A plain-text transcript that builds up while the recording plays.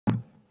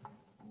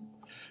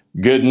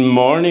Good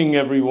morning,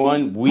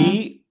 everyone.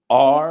 We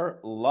are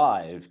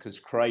live because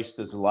Christ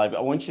is alive.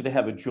 I want you to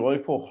have a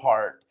joyful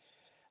heart.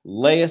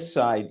 Lay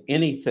aside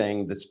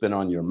anything that's been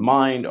on your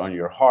mind, on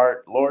your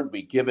heart. Lord,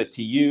 we give it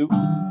to you.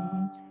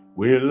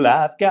 Well,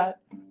 I've got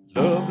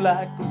love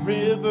like a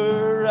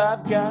river.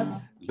 I've got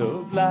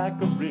love like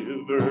a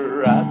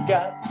river. I've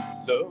got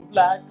love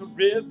like a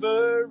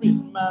river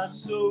in my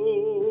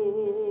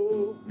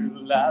soul.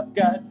 Well, I've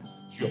got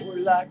joy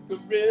like a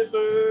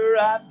river.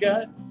 I've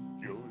got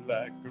joy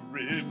like a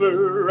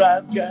river.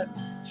 I've got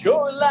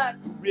joy like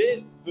a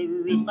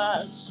river in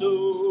my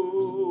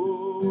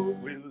soul.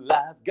 Well,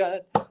 I've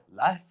got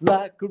life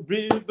like a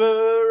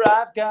river.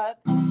 I've got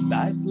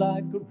life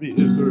like a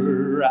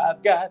river.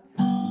 I've got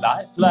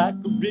life like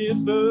a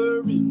river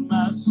in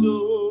my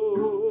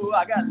soul.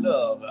 I got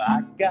love.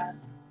 I got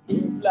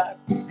love like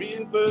a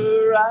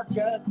river. I've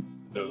got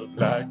love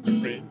like a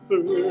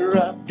river.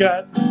 I've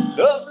got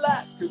love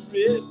like a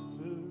river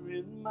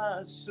in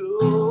my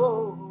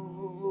soul.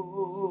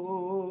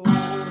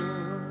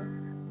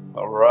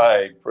 All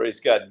right.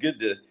 Praise God. Good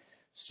to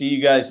see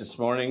you guys this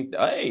morning.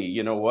 Hey,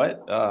 you know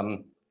what?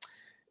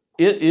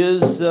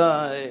 It's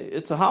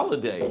a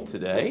holiday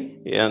today,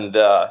 and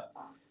I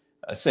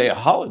say a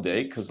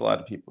holiday because a lot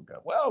of people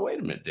go, well, wait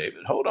a minute,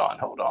 David, hold on.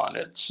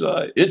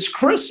 It's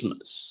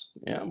Christmas.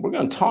 Yeah, we're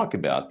going to talk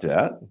about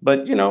that.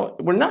 But,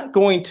 we're not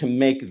going to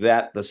make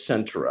that the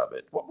center of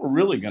it. What we're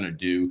really going to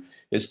do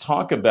is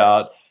talk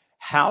about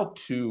how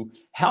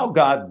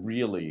God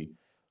really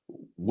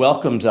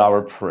welcomes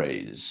our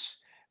praise.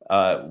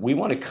 We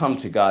want to come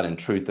to God in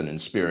truth and in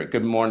spirit.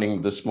 Good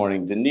morning this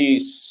morning,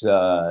 Denise.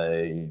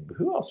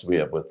 Who else do we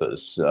have with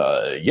us?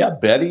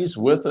 Betty's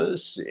with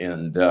us.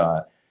 And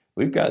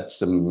we've got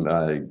some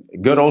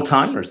good old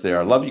timers there.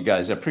 I love you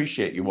guys. I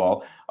appreciate you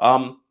all.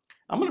 I'm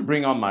going to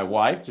bring on my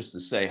wife just to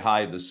say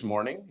hi this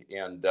morning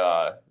and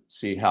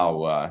see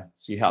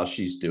how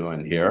she's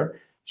doing here.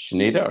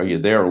 Shanita, are you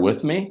there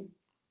with me?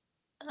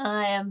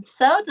 I am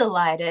so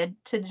delighted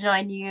to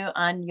join you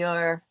on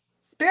your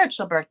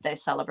spiritual birthday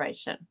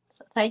celebration.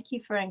 So thank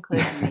you for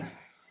including me.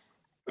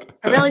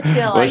 I really feel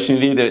Well, like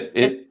Shanita,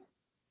 it's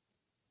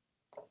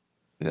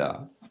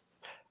yeah.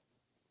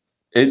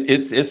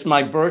 It's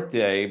my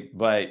birthday,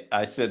 but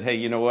I said, hey,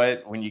 you know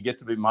what? When you get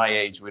to be my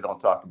age, we don't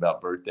talk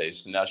about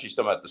birthdays. So now she's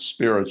talking about the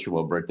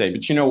spiritual birthday.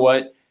 But you know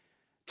what?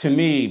 To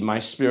me, my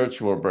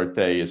spiritual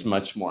birthday is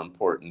much more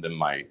important than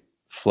my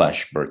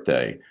flesh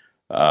birthday.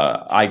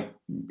 I'm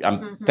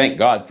mhm, thank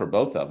God for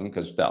both of them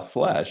because without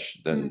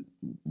flesh, then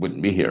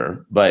wouldn't be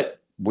here.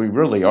 But we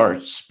really are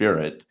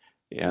spirit.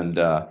 And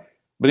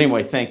but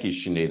anyway, thank you,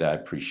 Shanita. I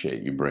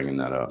appreciate you bringing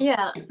that up.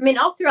 yeah. I mean,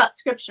 all throughout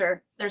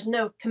Scripture, there's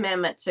no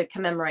commandment to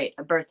commemorate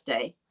a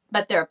birthday,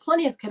 but there are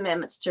plenty of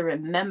commandments to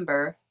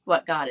remember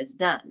what God has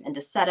done and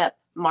to set up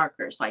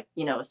markers like,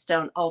 a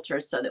stone altar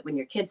so that when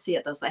your kids see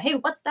it, they'll say, hey,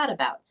 what's that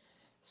about?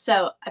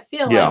 So I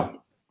feel Yeah. like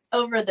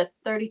over the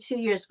 32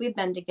 years we've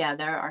been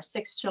together, our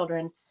 6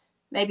 children,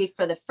 maybe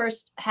for the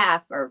first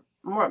half or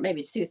more,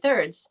 maybe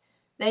 2/3,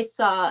 they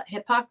saw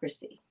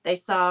hypocrisy. They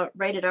saw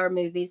rated R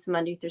movies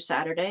Monday through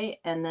Saturday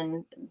and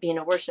then being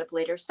a worship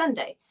leader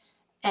Sunday.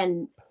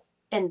 And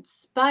in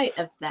spite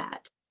of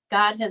that,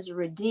 God has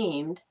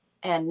redeemed,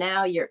 and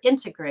now you're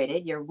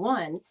integrated, you're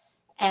one,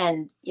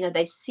 and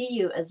they see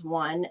you as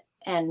one,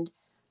 and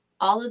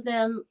all of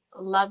them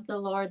love the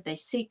Lord, they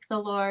seek the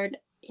Lord,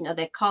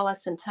 they call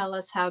us and tell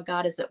us how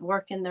God is at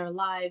work in their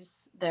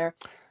lives. They're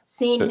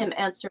seeing him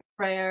answer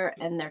prayer,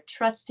 and they're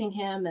trusting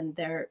him, and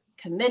they're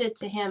committed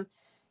to him.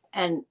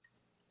 And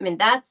I mean,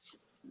 that's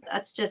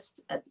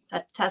just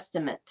a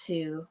testament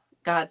to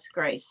God's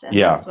grace, and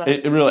Yeah, that's what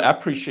it really, I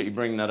appreciate you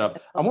bringing that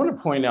up. I want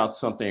to point out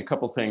something, a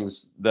couple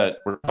things that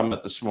we're talking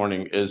about this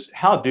morning is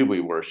how do we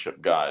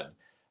worship God?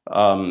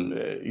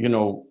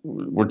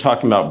 We're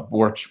talking about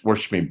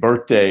worshiping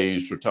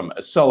birthdays, we're talking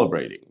about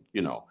celebrating,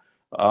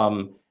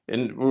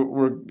 and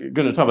we're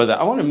going to talk about that.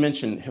 I want to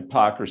mention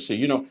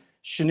hypocrisy.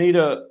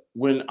 Shanita,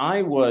 when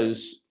I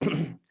was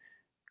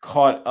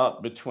caught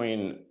up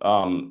between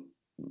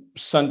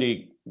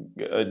Sunday,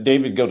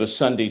 David go to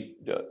Sunday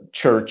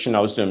church, and I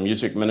was doing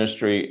music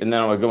ministry, and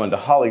then I would go into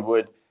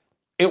Hollywood.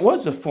 It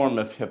was a form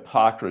of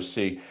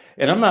hypocrisy,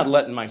 and I'm not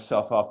letting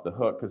myself off the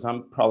hook because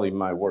I'm probably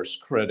my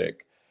worst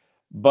critic.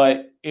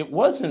 But it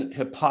wasn't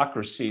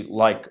hypocrisy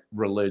like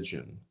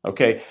religion.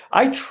 Okay,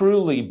 I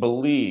truly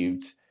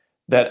believed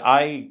that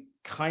I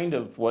kind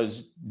of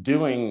was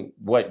doing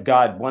what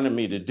God wanted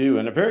me to do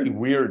in a very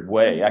weird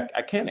way. Mhm.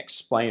 I can't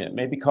explain it.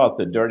 Maybe call it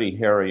the dirty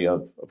Harry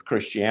of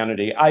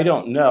Christianity. I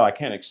don't know. I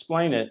can't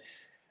explain it.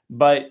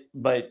 But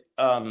but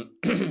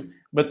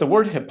the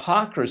word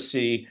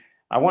hypocrisy,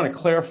 I want to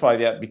clarify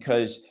that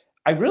because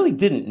I really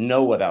didn't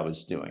know what I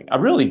was doing. I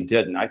really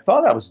didn't. I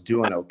thought I was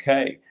doing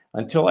okay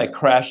until I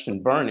crashed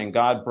and burned, and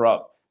God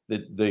brought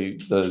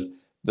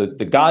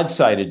the God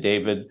side of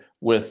David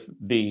with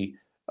the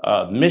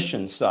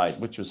mission side,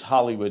 which was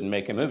Hollywood and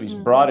making movies,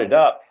 brought Mhm. it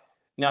up.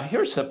 Now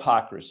here's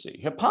hypocrisy.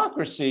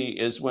 Hypocrisy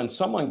is when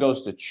someone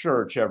goes to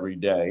church every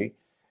day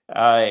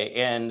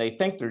and they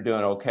think they're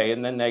doing okay,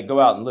 and then they go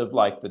out and live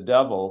like the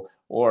devil,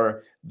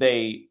 or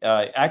they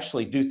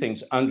actually do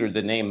things under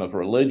the name of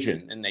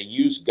religion, and they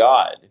use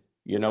God,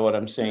 you know what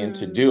I'm saying,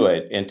 to do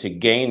it and to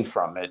gain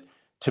from it.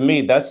 To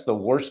me, that's the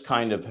worst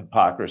kind of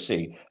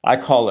hypocrisy. I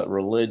call it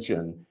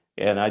religion,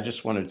 and I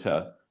just wanted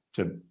to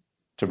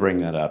to bring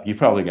that up. You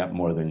probably got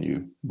more than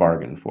you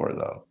bargained for,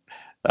 though.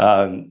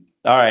 All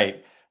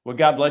right. Well,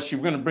 God bless you.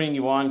 We're going to bring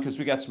you on because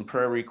we got some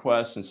prayer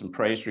requests and some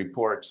praise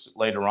reports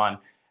later on.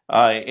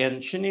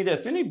 And Shanita,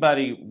 if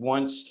anybody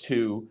wants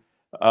to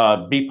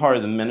be part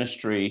of the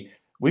ministry,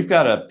 we've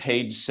got a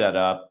page set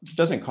up. It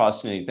doesn't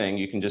cost anything.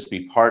 You can just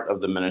be part of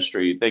the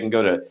ministry. They can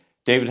go to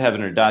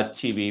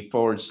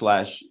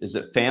davidheavener.tv / is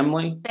it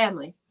family?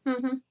 Family.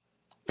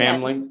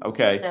 Family? Yeah,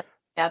 okay.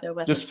 Gather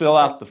with Just us. fill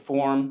out the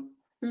form,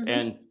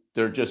 and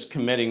they're just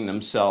committing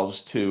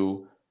themselves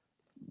to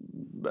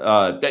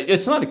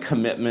it's not a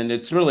commitment,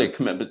 it's really a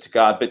commitment to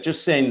God, but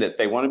just saying that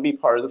they want to be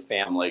part of the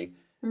family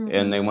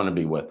and they want to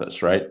be with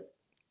us, right?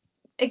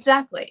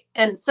 Exactly.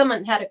 And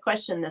someone had a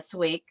question this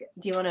week.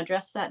 Do you want to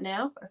address that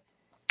now?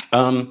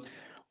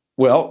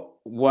 Well,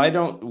 why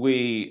don't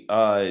we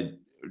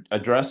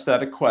address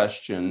that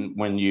question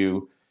when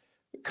you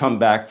come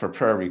back for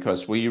prayer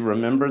requests? Will you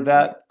remember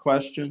that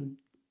question?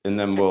 And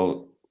then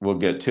we'll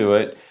get to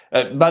it.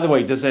 By the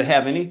way, does it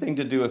have anything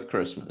to do with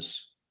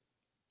Christmas?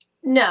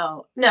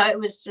 No, it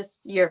was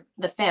just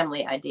the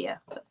family idea.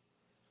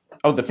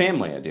 Oh, the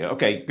family idea.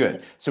 Okay,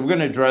 good. So we're going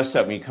to address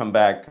that when you come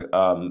back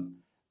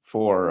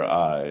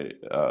for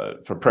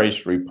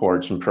praise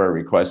reports and prayer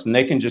requests, and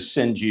they can just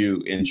send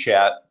you in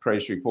chat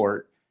praise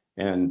report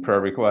and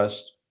prayer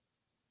request.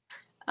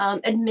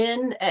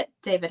 Admin at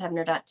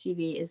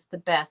davidheavener.tv is the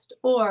best,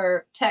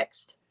 or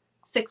text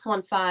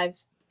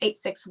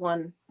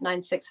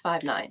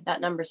 615-861-9659.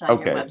 That number's on your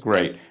website. Okay,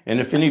 great. And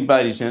if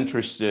anybody's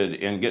interested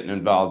in getting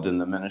involved in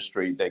the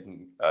ministry, they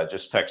can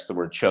just text the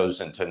word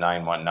chosen to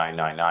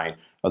 91999,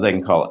 or they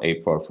can call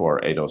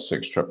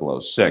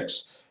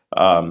 844-806-0006,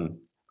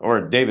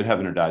 or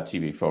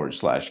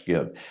davidheavener.tv /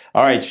 give.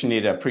 All right,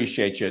 Shanita, I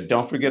appreciate you.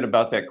 Don't forget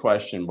about that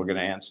question. We're going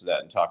to answer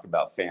that and talk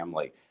about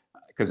family,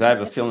 because I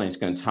have a feeling it's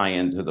going to tie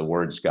into the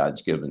words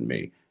God's given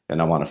me,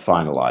 and I want to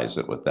finalize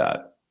it with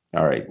that.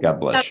 All right, God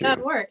bless you.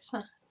 That works,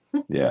 huh?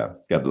 Yeah,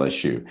 God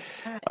bless you.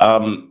 Right.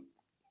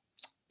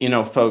 You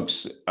know,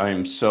 folks,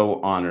 I'm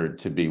so honored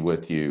to be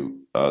with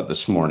you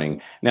this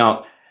morning.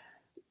 Now,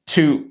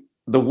 to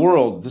the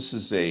world, this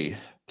is a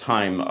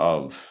time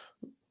of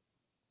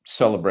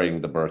celebrating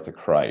the birth of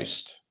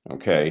Christ,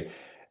 okay?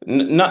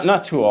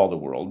 Not to all the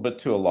world, but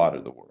to a lot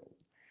of the world.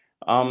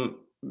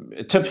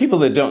 To people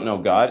that don't know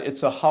God,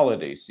 it's a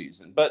holiday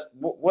season. But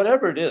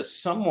whatever it is,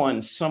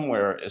 someone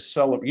somewhere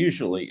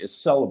usually is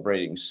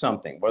celebrating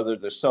something, whether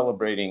they're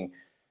celebrating,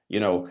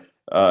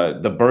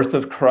 the birth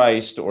of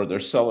Christ, or they're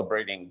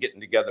celebrating getting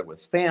together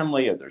with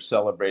family, or they're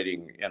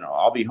celebrating,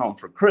 I'll be home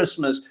for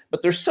Christmas,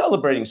 but they're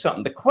celebrating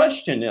something. The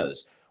question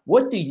is,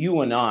 what do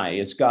you and I,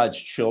 as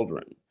God's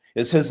children,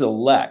 as his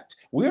elect,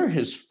 we're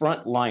his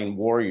frontline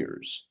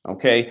warriors,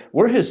 okay?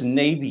 We're his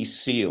Navy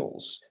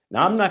SEALs.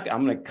 Now, I'm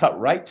going to cut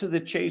right to the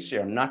chase here.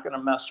 I'm not going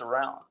to mess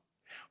around.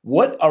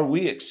 What are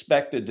we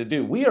expected to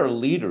do? We are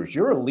leaders.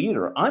 You're a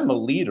leader. I'm a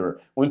leader.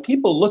 When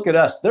people look at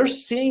us, they're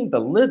seeing the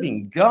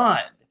living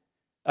God.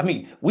 I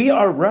mean,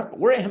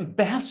 we're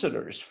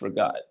ambassadors for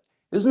God.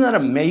 Isn't that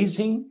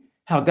amazing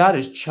how God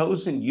has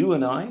chosen you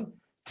and I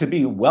to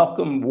be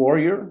welcome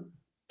warrior,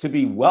 to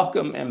be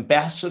welcome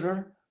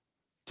ambassador,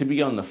 to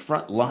be on the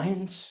front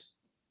lines?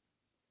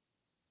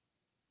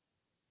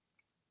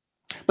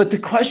 But the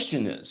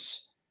question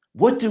is,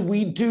 what do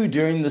we do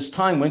during this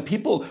time when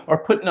people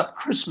are putting up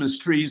Christmas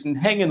trees and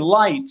hanging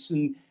lights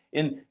and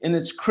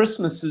it's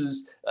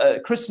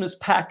Christmas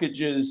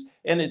packages,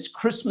 and it's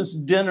Christmas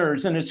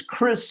dinners, and it's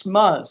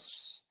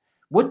Christmas?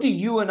 What do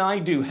you and I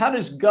do? How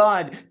does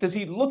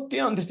he look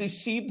down? Does he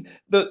see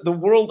the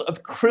world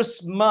of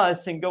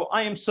Christmas and go,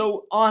 I am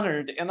so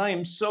honored and I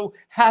am so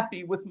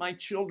happy with my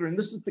children?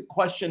 This is the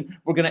question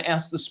we're going to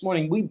ask this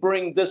morning. We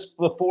bring this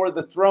before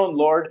the throne,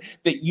 Lord,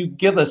 that you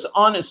give us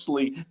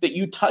honestly, that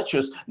you touch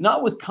us,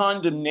 not with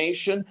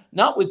condemnation,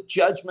 not with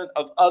judgment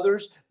of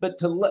others, but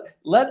to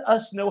let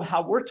us know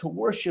how we're to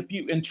worship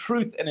you in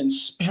truth and in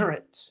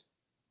spirit.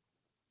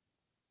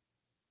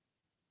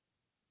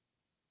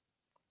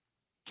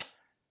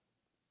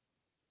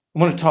 I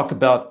want to talk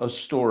about a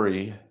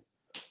story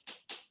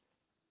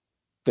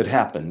that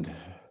happened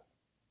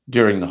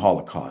during the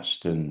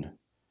Holocaust in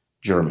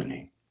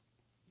Germany.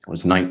 It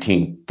was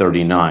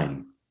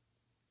 1939.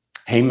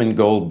 Haman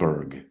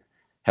Goldberg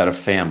had a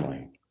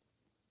family.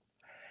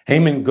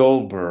 Haman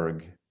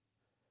Goldberg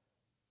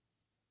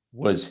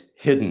was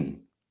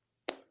hidden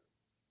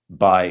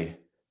by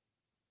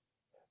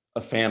a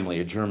family,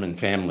 a German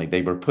family.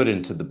 They were put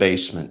into the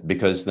basement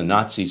because the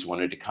Nazis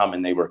wanted to come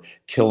and they were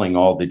killing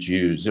all the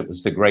Jews. It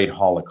was the Great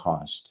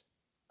Holocaust.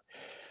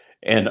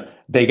 And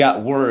they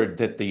got word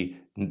that the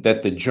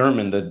that the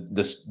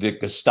the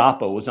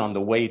Gestapo was on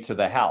the way to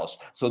the house.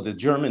 So the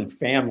German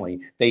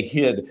family, they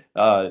hid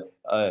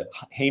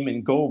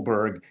Haman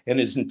Goldberg and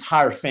his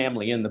entire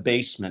family in the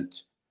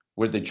basement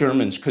where the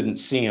Germans couldn't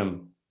see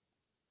him.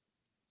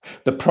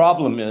 The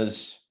problem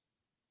is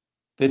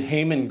that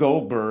Haman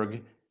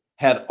Goldberg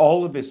had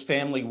all of his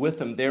family with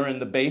him there in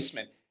the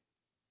basement,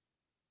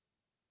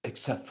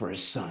 except for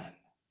his son,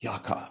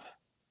 Yaakov.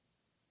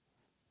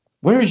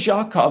 Where is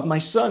Yaakov, my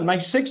son, my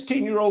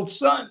 16-year-old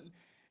son?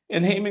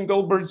 And Haman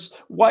Goldberg's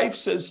wife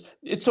says,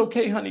 it's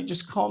okay, honey,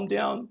 just calm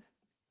down.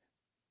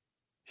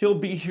 He'll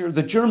be here.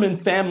 The German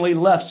family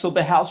left, so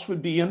the house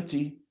would be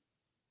empty.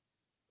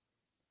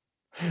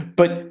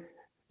 But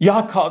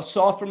Yaakov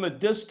saw from a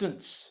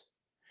distance.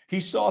 He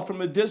saw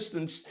from a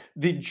distance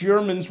the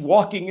Germans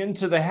walking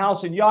into the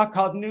house, and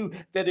Yaakov knew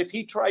that if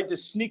he tried to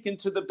sneak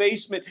into the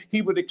basement,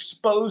 he would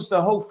expose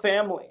the whole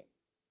family.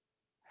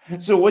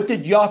 So what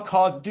did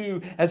Yaakov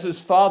do as his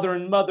father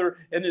and mother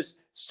and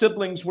his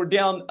siblings were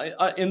down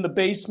in the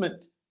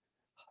basement,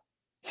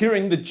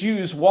 hearing the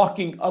Jews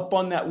walking up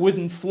on that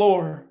wooden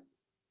floor?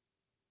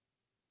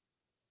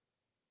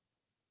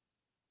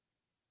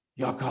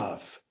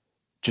 Yaakov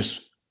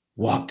just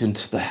walked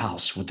into the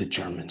house where the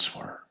Germans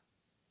were,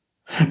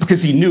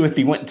 because he knew if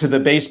he went into the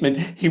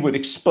basement, he would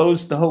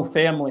expose the whole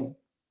family.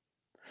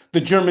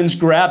 The Germans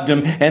grabbed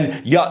him,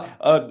 and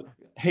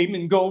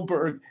Haman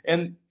Goldberg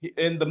and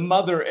the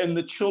mother and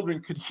the children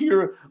could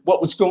hear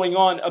what was going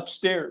on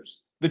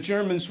upstairs. The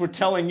Germans were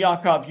telling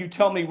Yaakov, you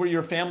tell me where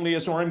your family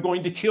is or I'm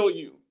going to kill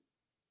you.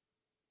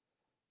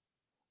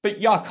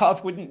 But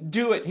Yaakov wouldn't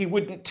do it. He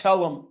wouldn't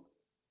tell them.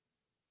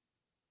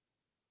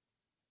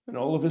 And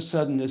all of a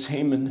sudden, as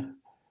Haman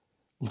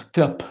looked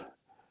up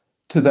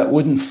to that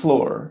wooden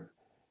floor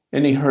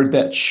and he heard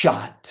that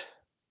shot,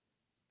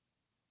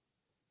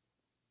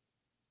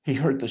 he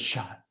heard the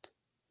shot.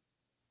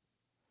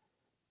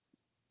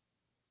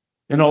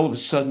 And all of a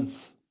sudden,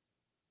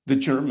 the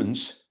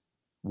Germans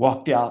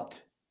walked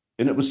out,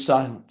 and it was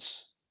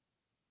silence.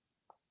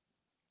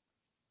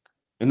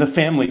 And the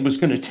family was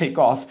going to take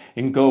off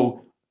and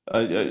go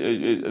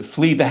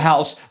flee the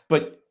house,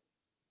 but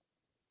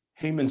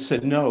Haman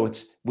said, no,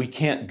 we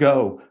can't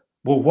go.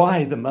 Well,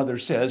 why? The mother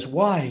says,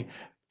 why?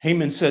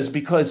 Haman says,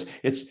 because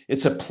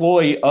it's a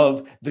ploy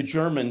of the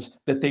Germans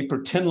that they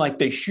pretend like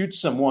they shoot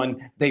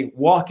someone, they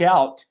walk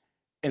out,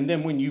 and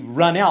then when you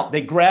run out,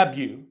 they grab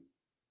you.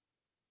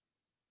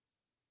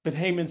 But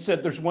Haman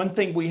said, there's one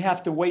thing we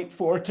have to wait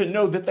for, to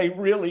know that they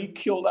really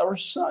killed our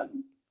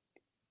son.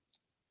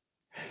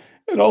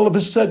 And all of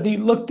a sudden, he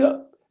looked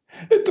up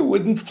at the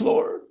wooden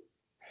floor,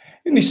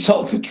 and he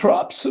saw the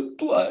drops of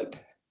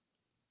blood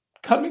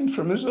coming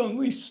from his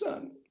only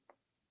son.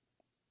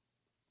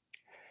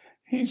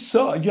 He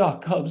saw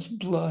Yaakov's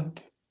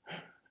blood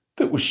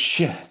that was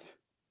shed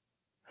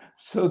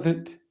so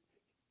that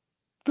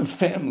the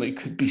family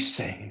could be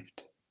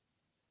saved.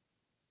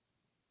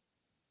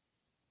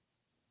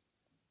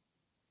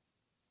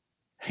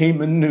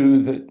 Haman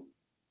knew that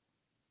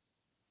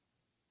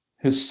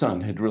his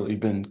son had really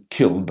been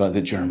killed by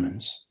the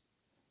Germans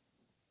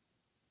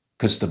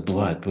because the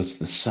blood was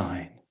the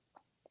sign.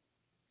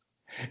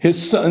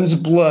 His son's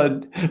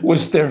blood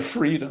was their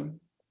freedom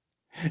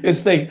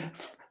as they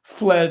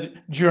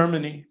fled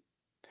Germany,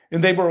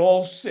 and they were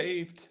all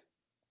saved.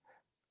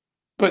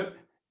 But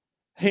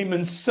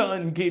Haman's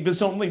son gave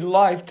his only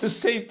life to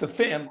save the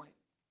family.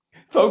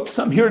 Folks,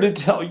 I'm here to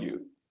tell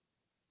you,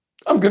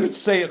 I'm going to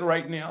say it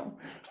right now.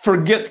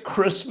 Forget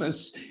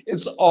Christmas.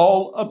 It's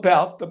all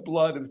about the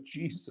blood of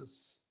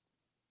Jesus.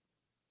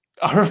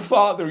 Our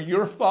Father,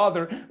 your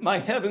Father, my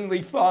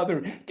Heavenly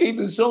Father, gave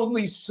his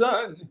only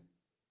Son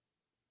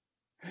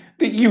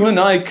that you and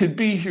I could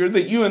be here,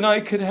 that you and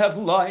I could have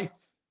life.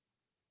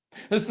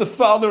 As the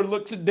Father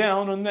looked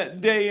down on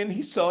that day and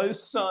he saw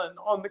his Son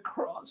on the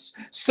cross,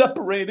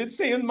 separated,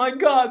 saying, my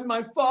God,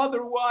 my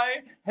Father,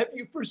 why have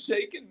you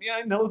forsaken me?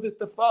 I know that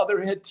the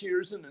Father had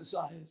tears in his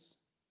eyes.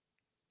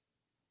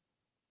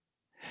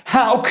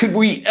 How could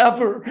we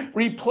ever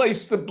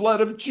replace the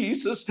blood of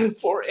Jesus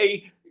for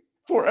a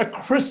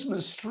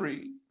Christmas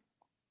tree?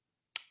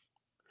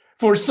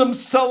 For some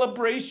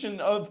celebration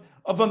of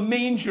a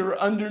manger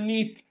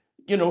underneath,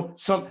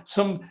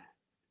 the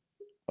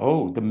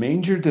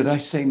manger, did I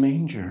say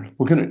manger?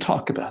 We're going to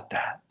talk about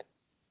that.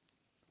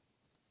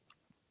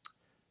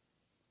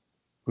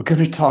 We're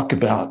going to talk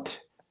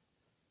about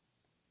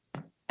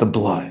the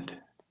blood.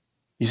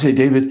 You say,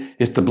 David,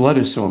 if the blood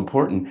is so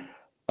important,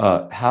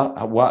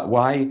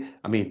 why?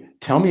 I mean,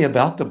 tell me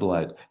about the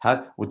blood.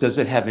 Does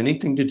it have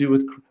anything to do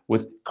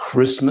with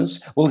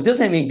Christmas? Well, it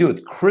doesn't have anything to do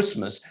with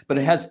Christmas, but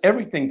it has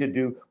everything to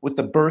do with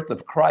the birth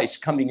of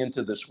Christ coming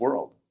into this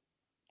world.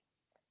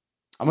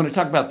 I'm going to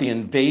talk about the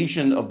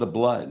invasion of the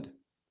blood.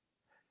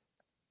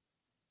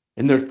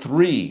 And there are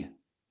three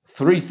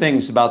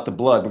things about the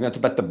blood. We're going to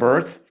talk about the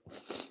birth,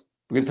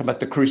 we're going to talk about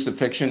the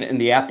crucifixion, and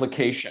the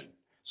application.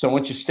 So I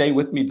want you to stay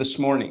with me this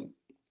morning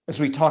as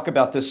we talk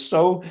about this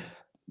so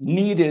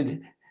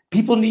needed.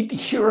 People need to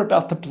hear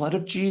about the blood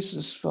of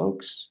Jesus,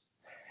 folks.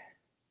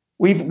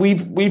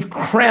 We've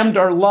crammed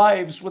our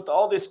lives with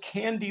all this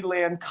candy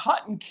land,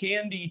 cotton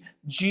candy,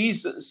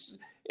 Jesus,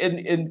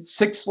 and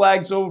Six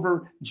Flags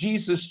over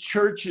Jesus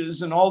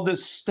churches and all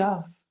this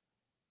stuff.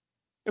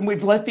 And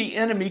we've let the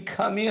enemy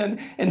come in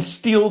and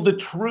steal the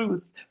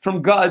truth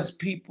from God's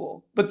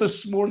people. But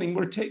this morning,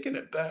 we're taking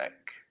it back.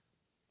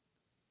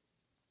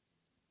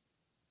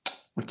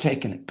 We're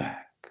taking it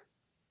back.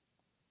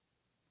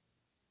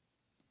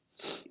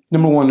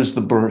 Number one is the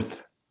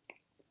birth.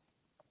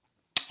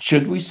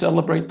 Should we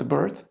celebrate the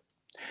birth?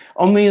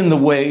 Only in the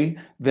way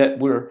that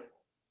we're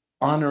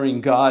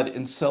honoring God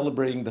and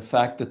celebrating the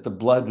fact that the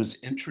blood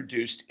was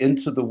introduced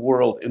into the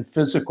world in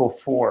physical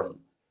form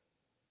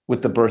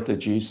with the birth of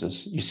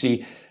Jesus. You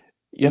see,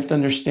 you have to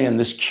understand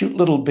this cute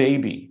little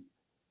baby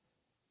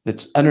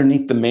that's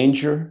underneath the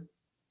manger.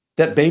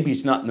 That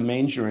baby's not in the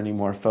manger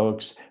anymore,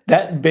 folks.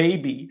 That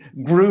baby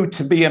grew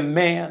to be a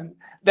man.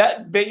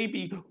 That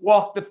baby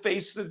walked the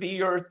face of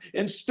the earth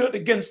and stood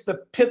against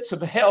the pits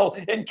of hell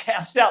and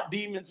cast out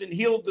demons and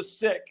healed the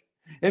sick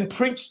and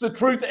preached the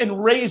truth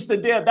and raised the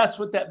dead. That's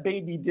what that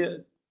baby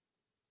did.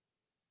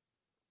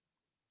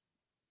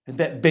 And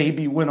that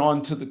baby went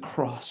on to the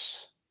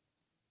cross.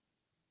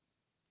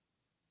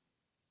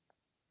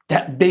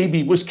 That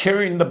baby was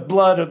carrying the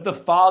blood of the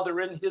Father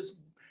in his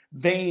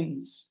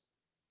veins,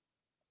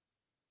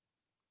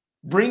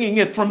 bringing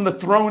it from the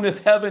throne of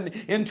heaven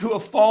into a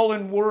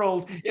fallen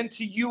world,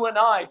 into you and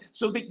I,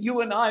 so that you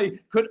and I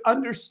could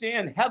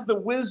understand, have the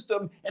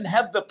wisdom and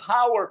have the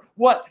power.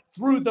 What?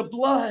 Through the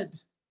blood.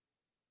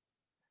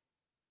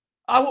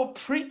 I will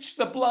preach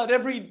the blood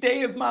every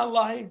day of my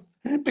life,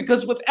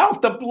 because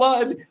without the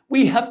blood,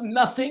 we have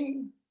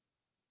nothing.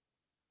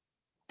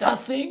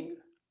 Nothing.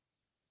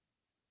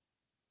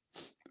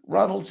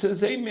 Ronald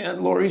says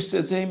amen. Lori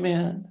says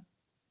amen.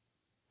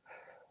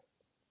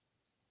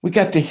 We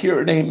got to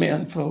hear an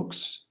amen,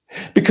 folks.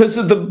 Because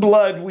of the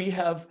blood, we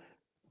have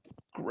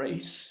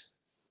grace.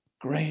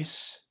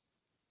 Grace.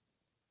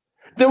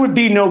 There would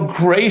be no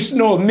grace,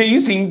 no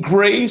amazing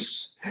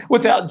grace,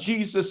 without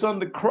Jesus on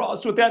the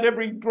cross, without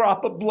every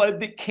drop of blood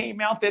that came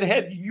out that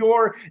had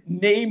your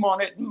name on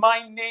it,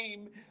 my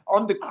name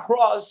on the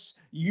cross.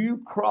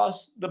 You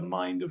crossed the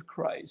mind of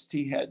Christ.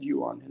 He had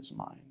you on his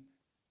mind.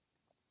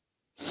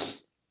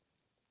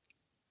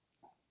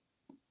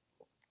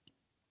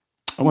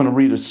 I want to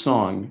read a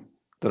song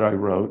that I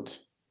wrote,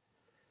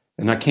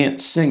 and I can't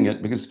sing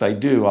it because if I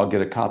do, I'll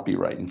get a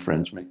copyright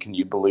infringement. Can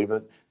you believe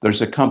it?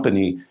 There's a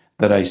company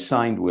that I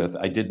signed with.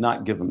 I did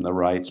not give them the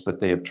rights, but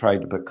they have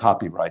tried to put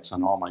copyrights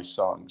on all my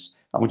songs.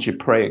 I want you to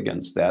pray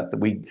against that,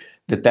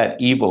 that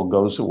evil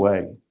goes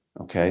away.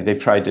 Okay,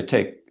 they've tried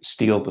to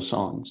steal the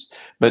songs,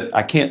 but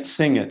I can't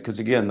sing it because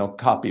again, they'll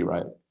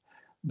copyright it.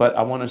 But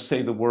I want to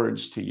say the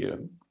words to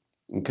you.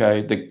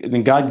 Okay,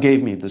 then God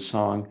gave me the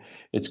song.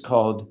 It's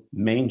called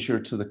Manger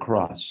to the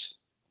Cross.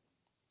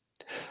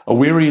 A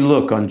weary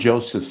look on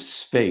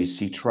Joseph's face,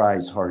 he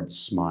tries hard to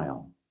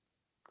smile.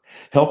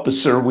 Help us,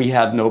 sir, we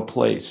have no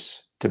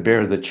place to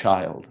bear the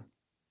child.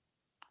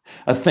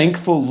 A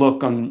thankful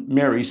look on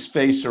Mary's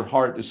face, her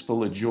heart is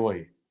full of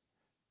joy,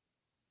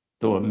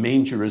 though a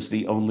manger is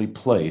the only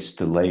place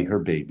to lay her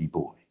baby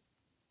boy.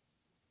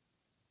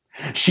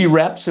 She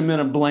wraps him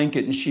in a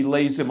blanket and she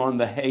lays him on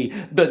the hay.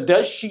 But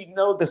does she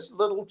know this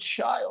little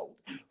child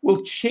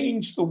will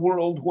change the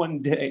world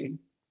one day?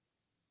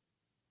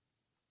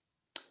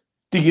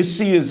 Do you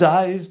see his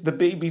eyes, the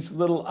baby's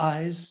little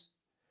eyes?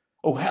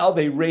 Oh, how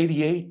they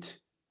radiate.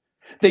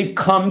 They've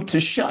come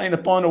to shine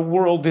upon a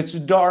world that's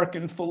dark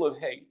and full of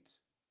hate.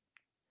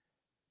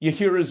 You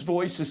hear his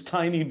voice, his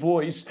tiny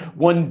voice.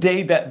 One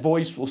day that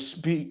voice will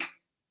speak.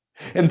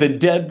 And the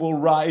dead will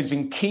rise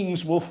and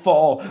kings will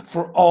fall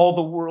for all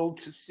the world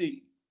to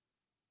see.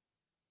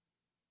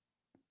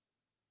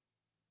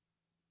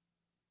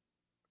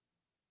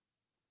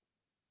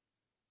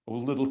 Oh,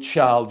 little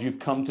child, you've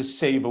come to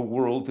save a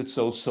world that's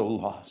oh so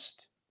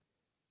lost.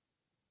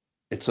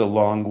 It's a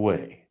long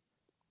way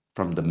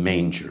from the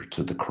manger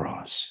to the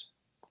cross.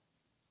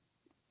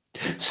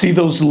 See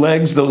those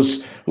legs,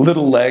 those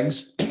little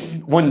legs?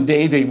 One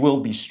day they will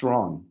be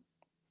strong.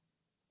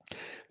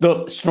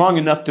 Though strong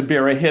enough to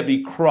bear a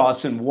heavy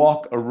cross and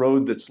walk a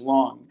road that's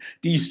long.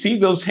 Do you see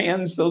those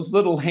hands, those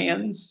little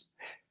hands?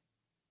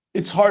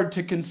 It's hard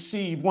to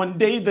conceive. One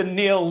day the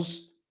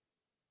nails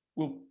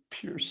will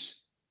pierce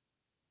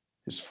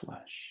his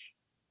flesh.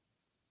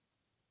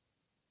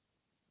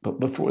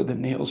 But before the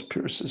nails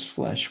pierce his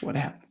flesh, what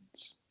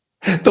happens?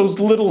 Those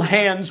little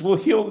hands will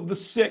heal the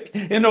sick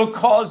and it'll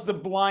cause the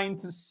blind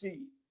to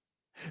see.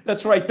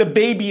 That's right, the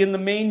baby in the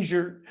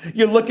manger.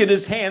 You look at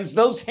his hands.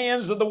 Those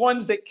hands are the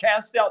ones that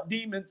cast out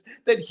demons,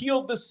 that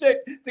healed the sick,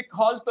 that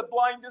caused the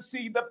blind to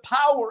see. The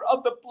power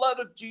of the blood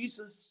of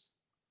Jesus.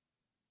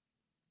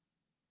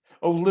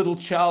 Oh, little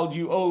child,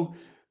 you owe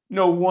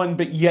no one,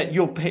 but yet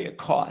you'll pay a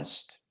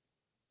cost.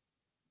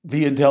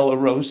 Via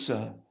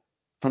Dolorosa,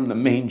 from the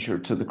manger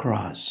to the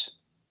cross.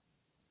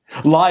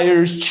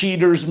 Liars,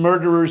 cheaters,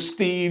 murderers,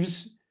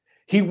 thieves.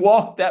 He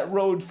walked that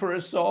road for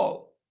us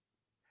all,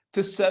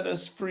 to set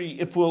us free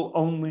if we'll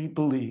only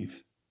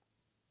believe.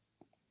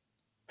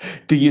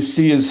 Do you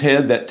see his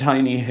head, that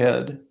tiny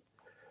head?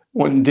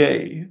 One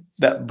day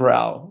that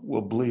brow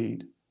will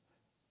bleed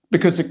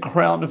because a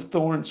crown of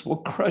thorns will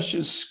crush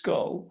his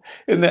skull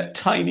and that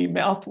tiny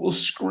mouth will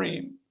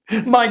scream,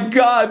 "My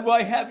God,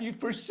 why have you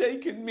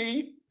forsaken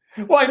me?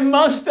 Why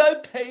must I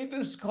pay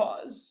this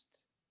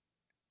cost?"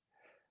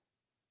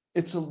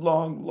 It's a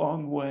long,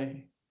 long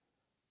way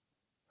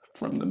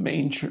from the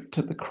manger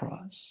to the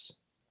cross.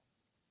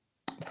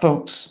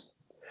 Folks,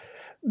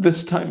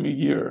 this time of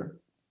year,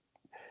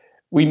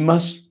 we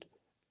must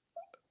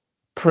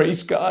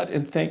praise God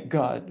and thank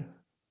God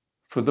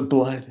for the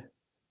blood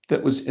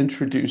that was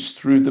introduced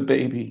through the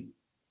baby.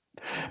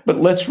 But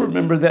let's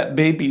remember that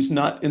baby's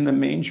not in the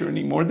manger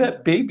anymore.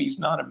 That baby's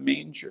not a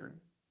manger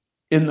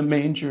in the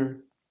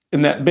manger.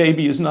 And that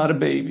baby is not a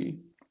baby.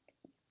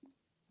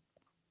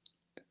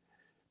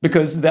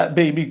 Because that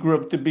baby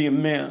grew up to be a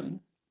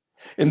man.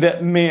 And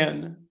that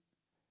man,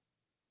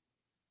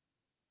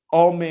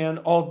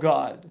 all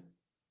God,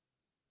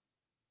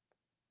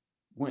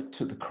 went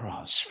to the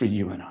cross for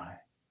you and I.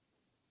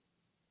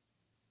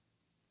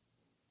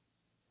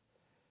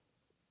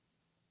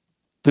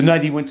 The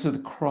night he went to the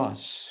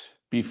cross,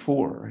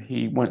 before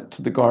he went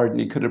to the garden,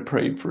 he could have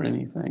prayed for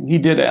anything. He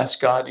did ask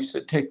God. He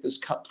said, "Take this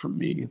cup from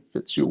me if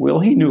it's your will."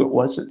 He knew it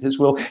wasn't his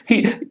will.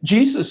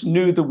 Jesus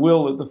knew the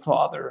will of the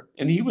Father,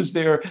 and he was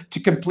there to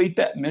complete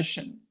that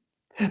mission.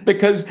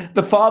 Because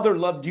the Father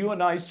loved you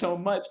and I so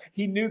much,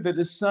 he knew that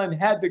his Son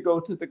had to go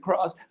to the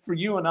cross for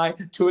you and I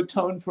to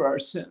atone for our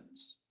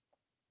sins.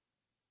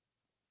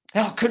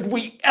 How could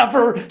we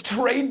ever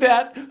trade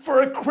that for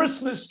a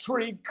Christmas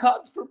tree?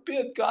 God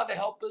forbid. God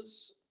help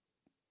us.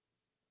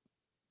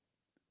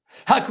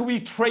 How could we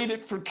trade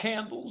it for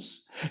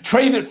candles?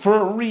 Trade it for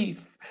a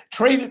wreath?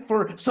 Trade it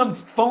for some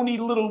phony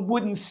little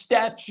wooden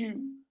statue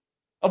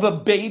of a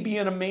baby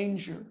in a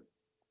manger?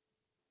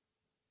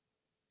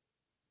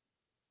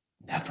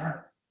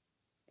 Never,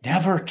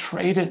 never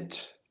trade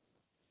it.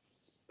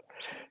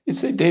 You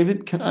say,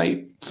 "David, can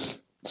I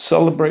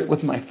celebrate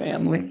with my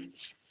family?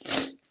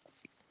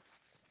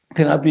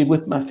 Can I be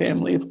with my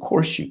family?" Of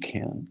course you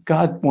can.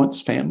 God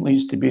wants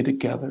families to be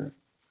together.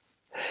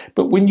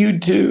 But when you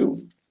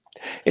do,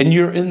 and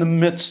you're in the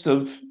midst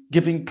of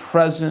giving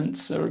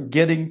presents or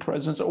getting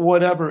presents or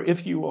whatever,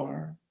 if you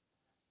are,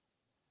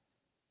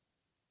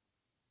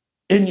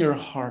 in your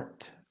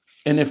heart,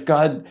 and if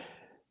God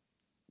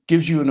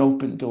gives you an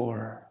open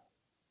door,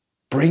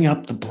 bring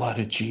up the blood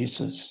of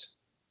Jesus.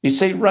 You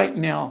say right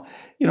now,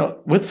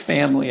 with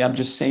family, I'm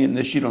just saying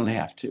this, you don't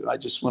have to. I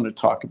just want to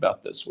talk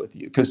about this with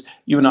you because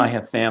you and I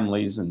have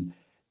families and,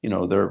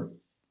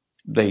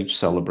 they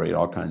celebrate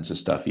all kinds of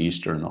stuff,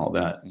 Easter and all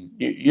that. And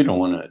you don't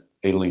want to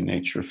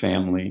alienate your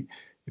family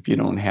if you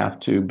don't have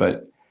to.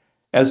 But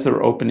as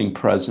they're opening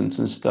presents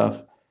and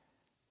stuff,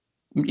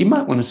 you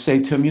might want to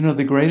say to them,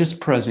 the greatest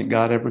present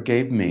God ever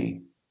gave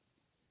me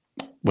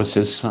was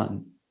his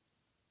Son.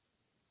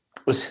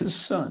 Was his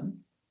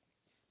Son.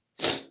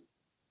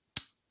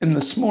 And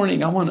this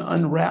morning, I want to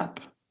unwrap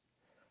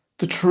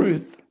the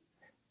truth.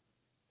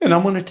 And I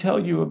want to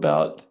tell you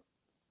about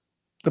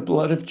the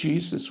blood of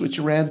Jesus, which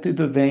ran through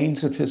the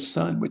veins of his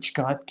Son, which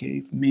God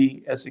gave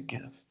me as a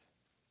gift.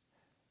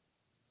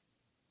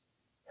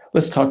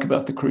 Let's talk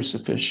about the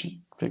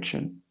crucifixion.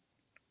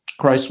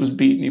 Christ was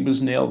beaten. He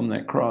was nailed on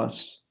that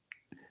cross.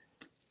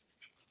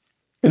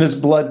 And his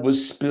blood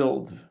was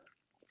spilled.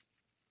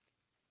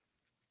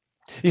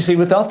 You see,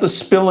 without the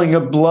spilling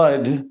of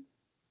blood,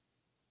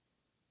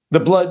 the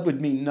blood would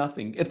mean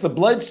nothing. If the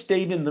blood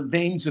stayed in the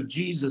veins of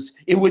Jesus,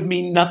 it would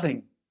mean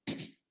nothing.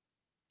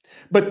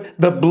 But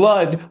the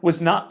blood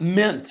was not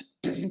meant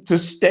to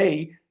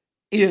stay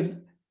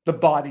in the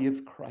body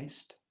of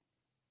Christ.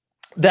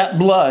 That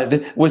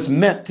blood was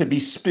meant to be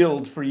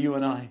spilled for you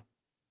and I.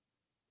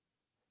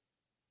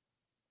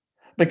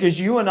 Because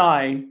you and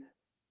I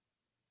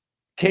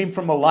came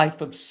from a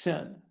life of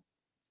sin.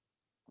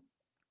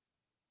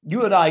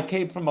 You and I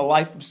came from a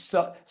life of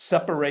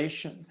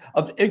separation,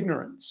 of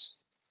ignorance.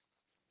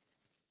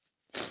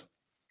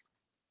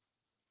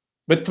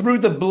 But through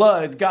the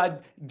blood,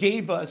 God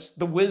gave us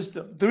the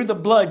wisdom. Through the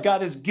blood,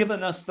 God has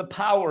given us the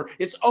power.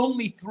 It's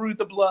only through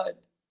the blood.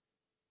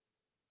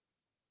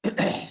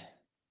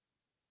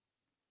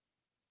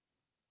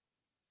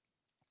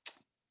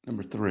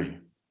 Number 3,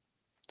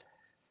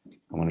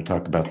 I want to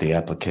talk about the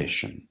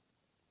application.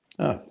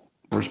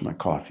 Where's my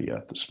coffee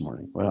at this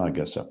morning? Well, I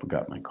guess I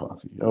forgot my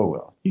coffee. Oh,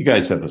 well. You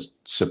guys have a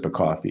sip of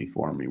coffee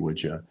for me,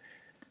 would you?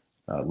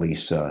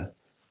 Lisa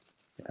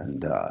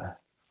and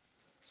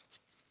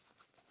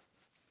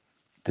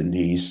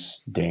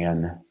Denise,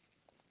 Dan.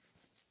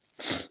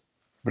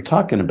 We're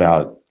talking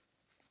about,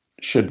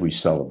 should we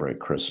celebrate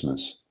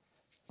Christmas?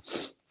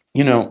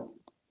 I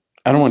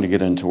don't want to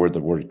get into where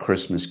the word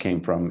Christmas came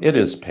from. It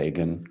is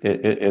pagan.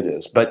 It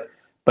is. But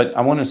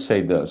I want to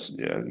say this.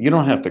 You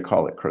don't have to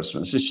call it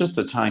Christmas. It's just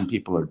a time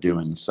people are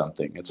doing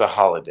something. It's a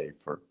holiday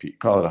for people.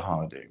 Call it a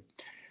holiday.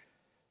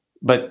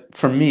 But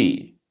for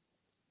me,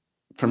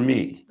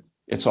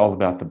 it's all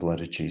about the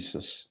blood of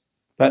Jesus.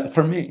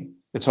 For me,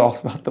 it's all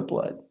about the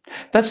blood.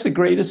 That's the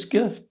greatest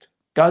gift.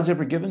 God's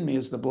ever given me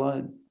is the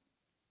blood.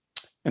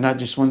 And I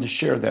just wanted to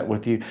share that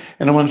with you.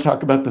 And I want to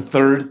talk about the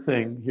third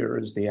thing here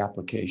is the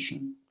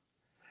application.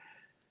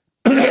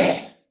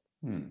 I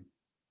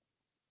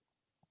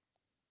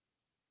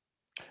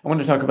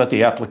want to talk about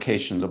the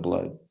application of the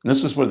blood. And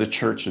this is where the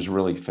church has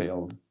really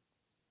failed.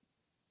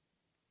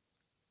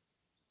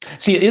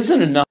 See, it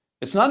isn't enough.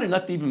 It's not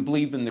enough to even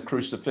believe in the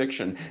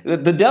crucifixion. The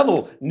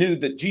devil knew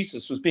that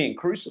Jesus was being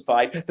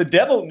crucified. The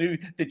devil knew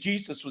that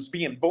Jesus was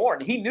being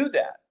born. He knew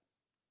that.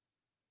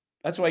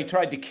 That's why he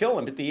tried to kill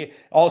him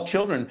all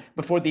children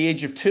before the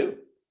age of 2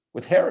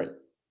 with Herod.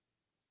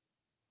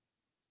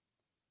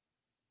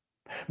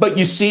 But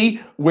you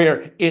see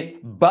where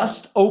it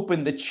bust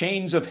open the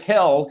chains of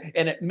hell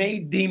and it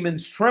made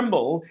demons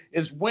tremble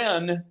is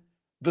when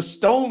the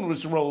stone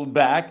was rolled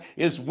back,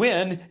 is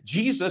when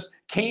Jesus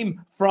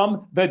came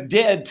from the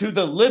dead to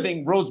the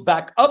living, rose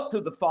back up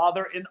to the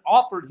Father and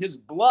offered his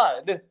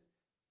blood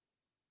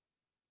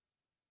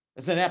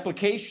as an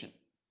application.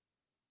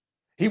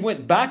 He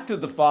went back to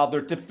the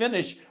Father to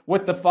finish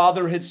what the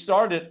Father had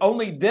started.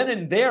 Only then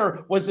and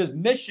there was his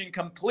mission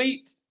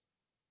complete.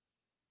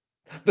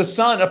 The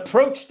Son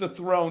approached the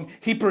throne.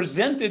 He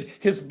presented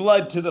his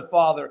blood to the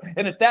Father.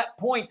 And at that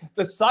point,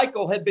 the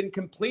cycle had been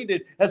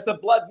completed as the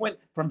blood went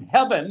from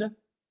heaven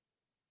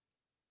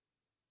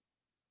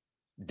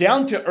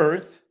down to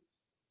earth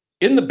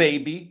in the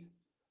baby,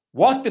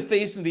 walked the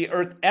face of the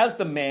earth as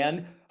the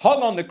man,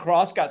 hung on the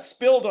cross, got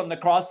spilled on the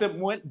cross, then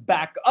went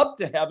back up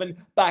to heaven,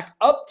 back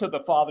up to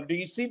the Father. Do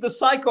you see the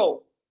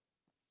cycle?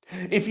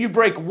 If you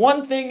break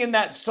one thing in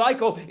that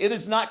cycle, it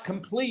is not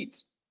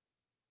complete.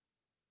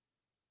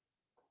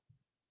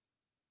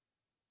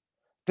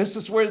 This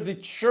is where the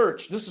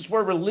church, this is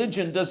where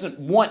religion doesn't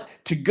want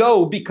to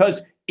go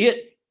because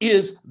it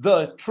is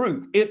the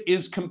truth. It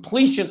is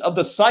completion of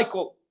the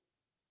cycle.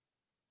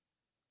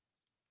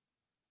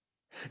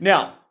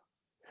 Now,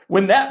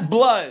 when that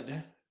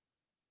blood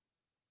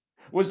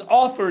was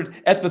offered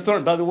at the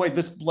throne, by the way,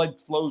 this blood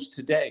flows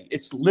today.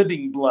 It's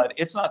living blood.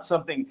 It's not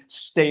something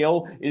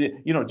stale.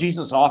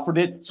 Jesus offered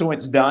it, so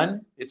it's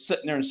done. It's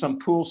sitting there in some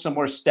pool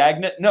somewhere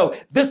stagnant. No,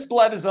 this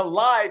blood is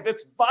alive.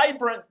 It's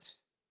vibrant.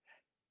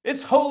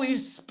 It's Holy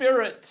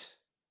Spirit.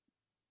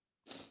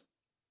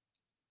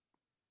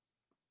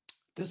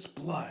 This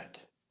blood,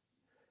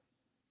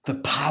 the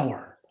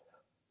power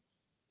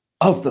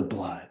of the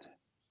blood,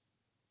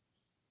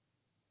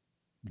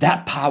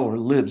 that power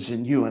lives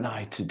in you and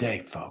I today,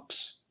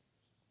 folks.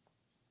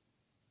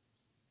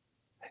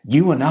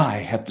 You and I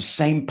have the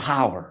same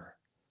power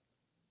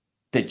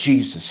that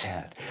Jesus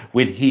had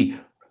when he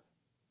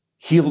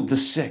healed the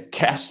sick,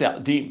 cast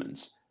out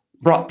demons,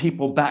 brought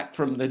people back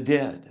from the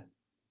dead.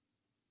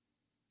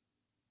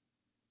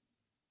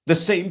 The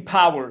same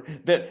power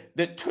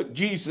that took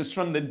Jesus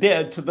from the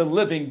dead to the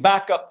living,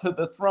 back up to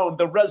the throne,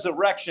 the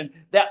resurrection,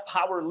 that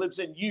power lives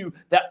in you.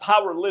 That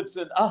power lives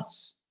in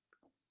us.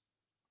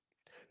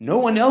 No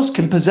one else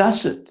can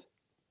possess it.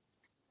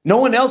 No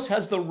one else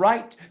has the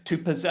right to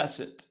possess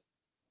it.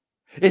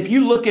 If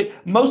you look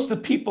at most of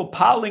the people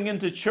piling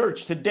into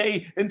church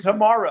today and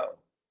tomorrow,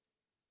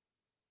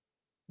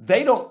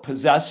 they don't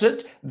possess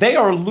it. They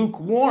are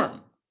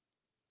lukewarm.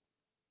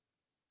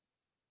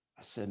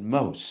 I said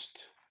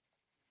most.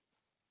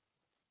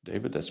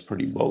 David, that's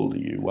pretty bold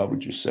of you. Why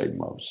would you say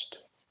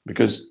most?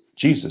 Because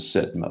Jesus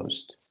said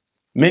most.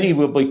 Many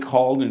will be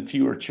called and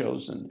few are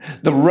chosen.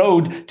 The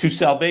road to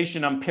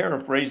salvation, I'm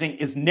paraphrasing,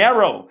 is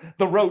narrow.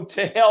 The road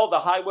to hell, the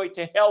highway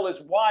to hell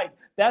is wide.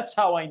 That's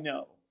how I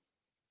know.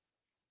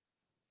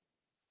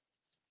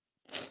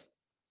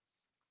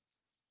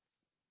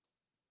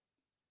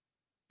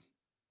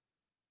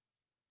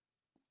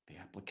 The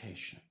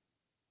application.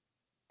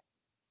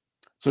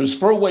 So there's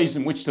 4 ways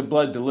in which the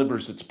blood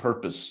delivers its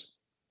purpose.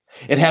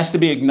 It has to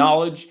be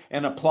acknowledged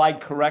and applied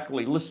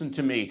correctly. Listen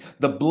to me.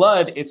 The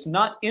blood, it's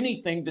not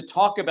anything to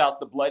talk about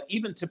the blood,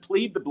 even to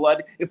plead the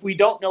blood if we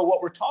don't know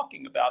what we're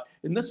talking about.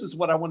 And this is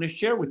what I want to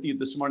share with you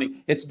this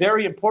morning. It's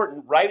very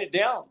important. Write it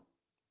down.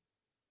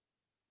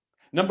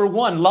 Number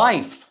 1,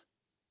 life.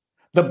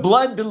 The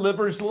blood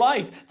delivers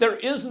life. There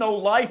is no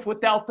life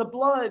without the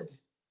blood.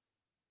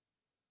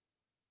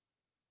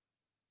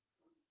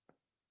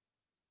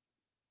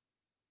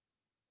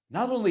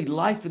 Not only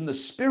life in the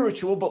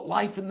spiritual, but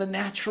life in the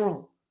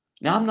natural.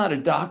 Now, I'm not a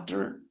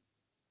doctor,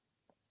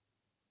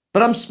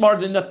 but I'm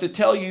smart enough to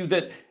tell you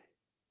that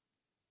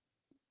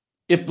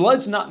if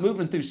blood's not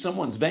moving through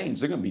someone's veins,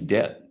 they're going to be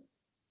dead.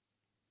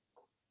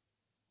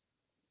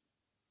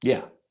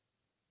 Yeah.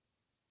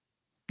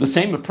 The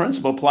same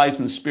principle applies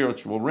in the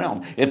spiritual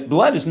realm. If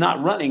blood is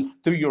not running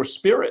through your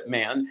spirit,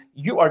 man,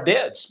 you are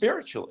dead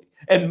spiritually.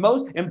 And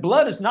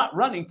blood is not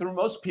running through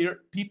most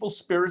people's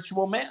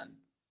spiritual man.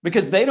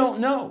 Because they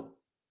don't know.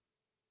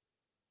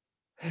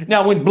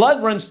 Now, when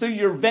blood runs through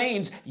your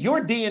veins,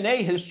 your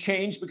DNA has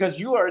changed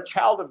because you are a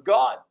child of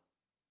God.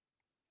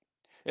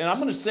 And I'm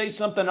going to say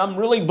something I'm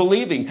really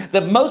believing,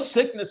 that most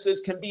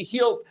sicknesses can be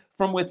healed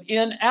from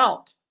within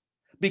out.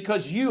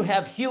 because you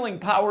have healing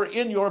power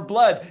in your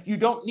blood. You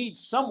don't need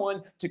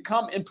someone to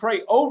come and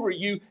pray over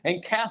you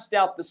and cast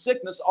out the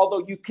sickness,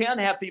 although you can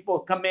have people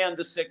command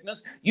the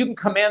sickness. You can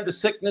command the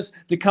sickness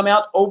to come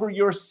out over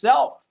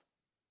yourself.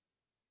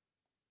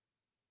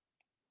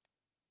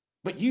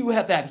 But you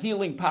have that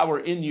healing power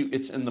in you.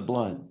 It's in the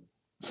blood.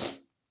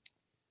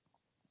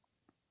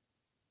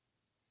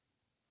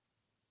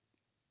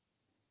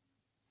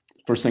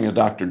 First thing a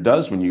doctor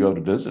does when you go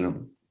to visit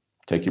them,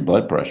 take your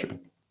blood pressure.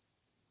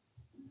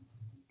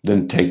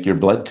 Then take your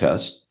blood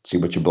test, see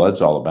what your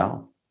blood's all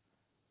about.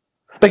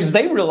 Because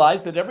they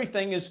realize that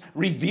everything is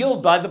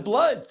revealed by the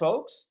blood,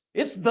 folks.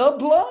 It's the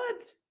blood.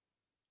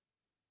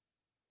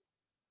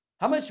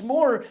 How much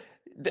more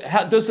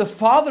does the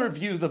Father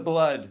view the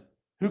blood,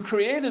 who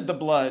created the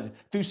blood,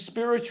 through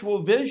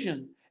spiritual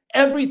vision?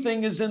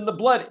 Everything is in the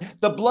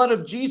blood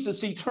of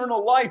Jesus,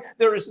 eternal life.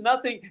 There is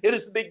nothing. It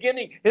is the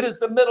beginning. It is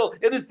the middle.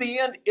 It is the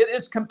end. It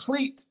is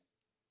complete.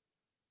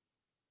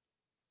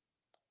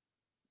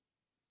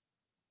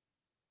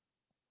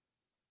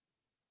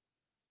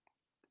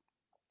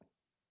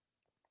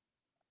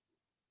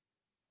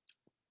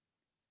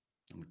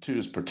 Number two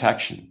is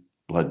protection.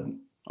 Blood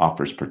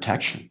offers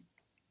protection.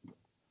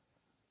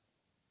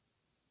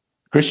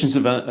 Christians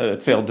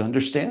have failed to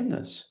understand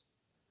this.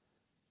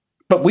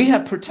 But we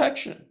have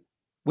protection.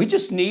 We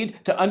just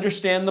need to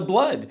understand the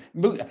blood.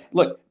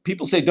 Look,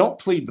 people say, don't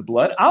plead the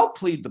blood. I'll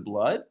plead the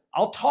blood.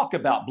 I'll talk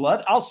about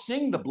blood. I'll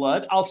sing the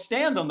blood. I'll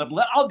stand on the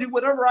blood. I'll do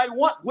whatever I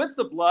want with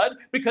the blood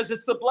because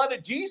it's the blood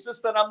of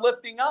Jesus that I'm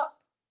lifting up.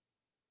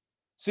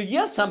 So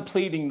yes, I'm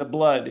pleading the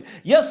blood.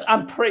 Yes,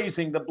 I'm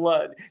praising the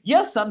blood.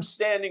 Yes, I'm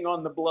standing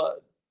on the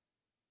blood.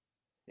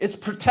 It's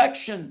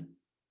protection.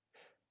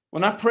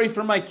 When I pray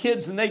for my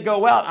kids and they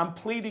go out, I'm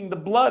pleading the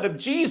blood of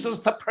Jesus,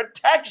 the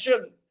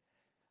protection.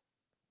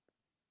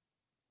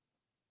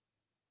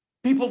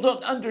 People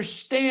don't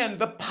understand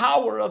the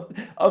power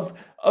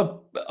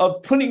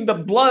of putting the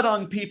blood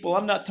on people.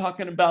 I'm not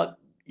talking about,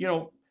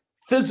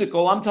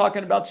 physical. I'm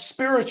talking about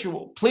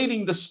spiritual,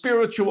 pleading the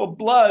spiritual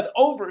blood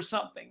over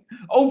something,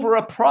 over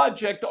a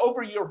project,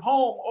 over your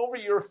home, over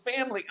your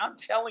family. I'm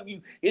telling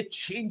you, it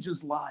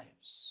changes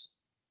lives.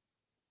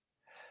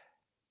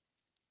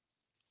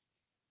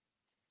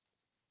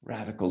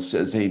 Radical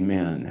says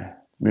amen.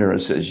 Mira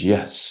says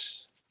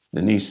yes.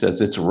 Denise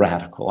says it's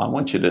radical. I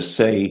want you to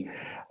say,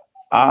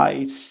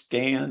 I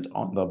stand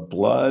on the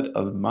blood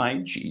of my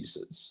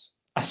Jesus.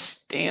 I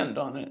stand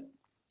on it.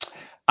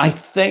 I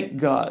thank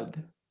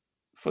God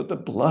for the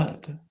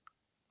blood.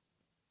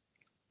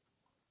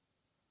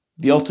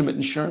 The ultimate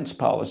insurance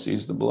policy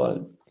is the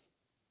blood.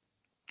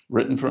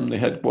 Written from the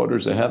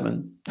headquarters of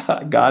heaven.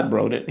 God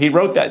wrote it. He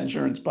wrote that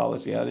insurance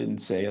policy. I didn't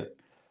say it.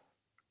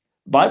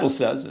 The Bible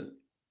says it.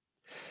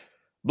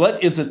 Blood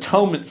is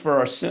atonement for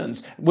our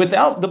sins.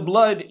 Without the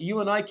blood, you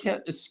and I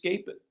can't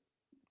escape it.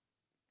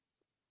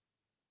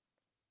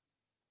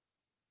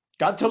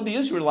 God told the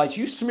Israelites,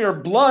 you smear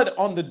blood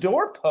on the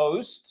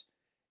doorpost,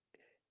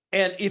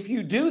 and if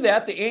you do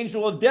that, the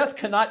angel of death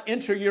cannot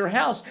enter your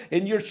house,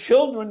 and your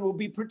children will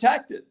be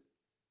protected.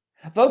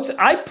 Folks,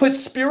 I put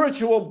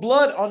spiritual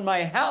blood on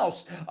my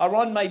house, or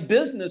on my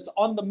business,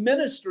 on the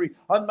ministry,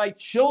 on my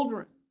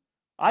children.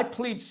 I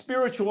plead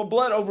spiritual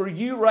blood over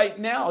you right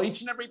now. Each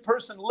and every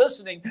person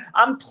listening,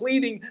 I'm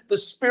pleading the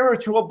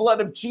spiritual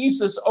blood of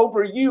Jesus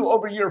over you,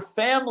 over your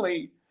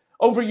family,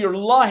 over your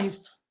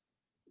life,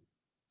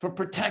 for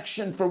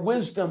protection, for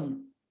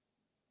wisdom,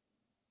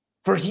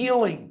 for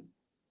healing.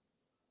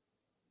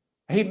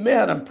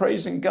 Amen. I'm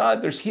praising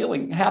God. There's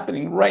healing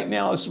happening right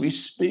now as we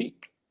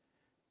speak.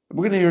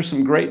 We're going to hear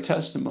some great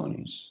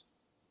testimonies.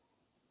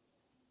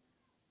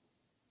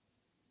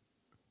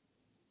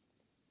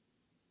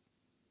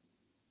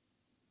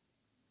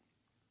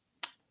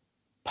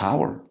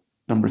 Power.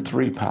 Number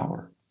three,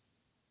 power.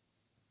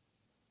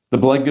 The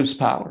blood gives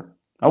power.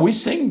 Now we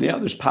sing,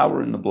 there's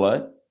power in the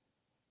blood.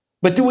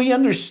 But do we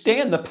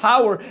understand the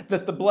power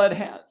that the blood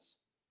has?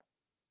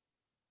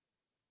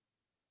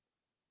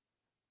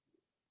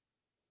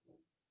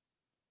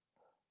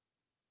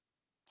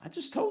 I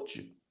just told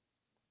you.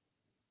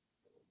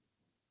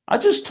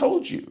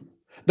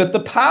 That the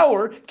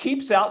power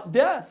keeps out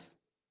death.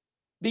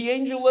 The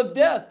angel of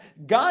death.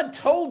 God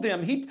told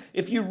them,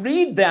 if you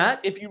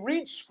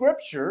read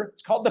scripture,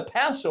 it's called the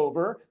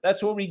Passover.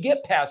 That's where we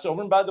get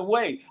Passover. And by the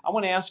way, I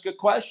want to ask a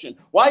question.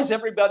 Why is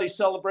everybody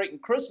celebrating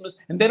Christmas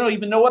and they don't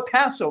even know what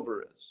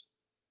Passover is?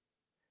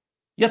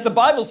 Yet the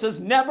Bible says,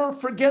 never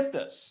forget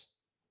this.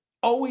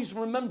 Always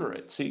remember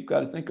it. So you've got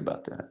to think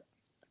about that.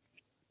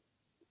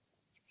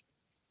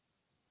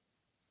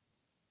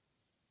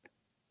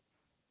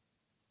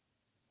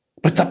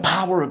 But the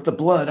power of the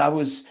blood, I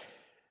was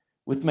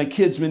with my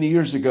kids many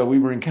years ago. We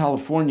were in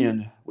California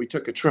and we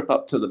took a trip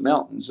up to the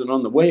mountains. And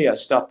on the way, I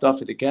stopped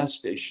off at a gas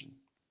station.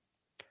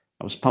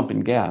 I was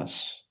pumping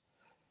gas.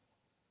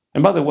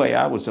 And by the way,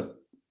 I was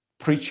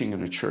preaching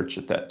in a church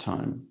at that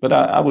time. But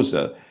I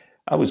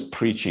was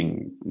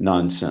preaching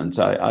nonsense.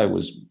 I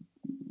was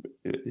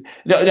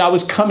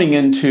coming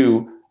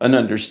into an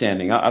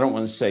understanding. I don't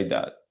want to say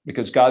that.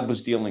 because God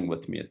was dealing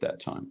with me at that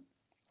time.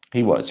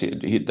 He was.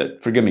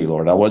 Forgive me,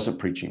 Lord, I wasn't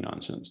preaching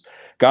nonsense.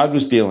 God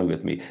was dealing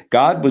with me.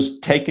 God was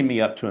taking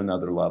me up to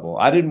another level.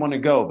 I didn't want to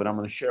go, but I'm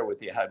going to share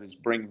with you how he was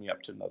bringing me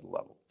up to another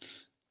level.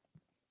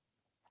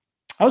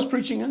 I was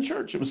preaching in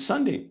church. It was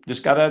Sunday.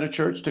 Just got out of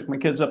church, took my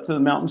kids up to the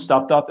mountain,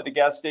 stopped off at a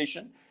gas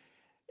station,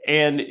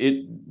 and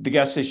the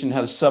gas station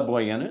had a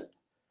Subway in it.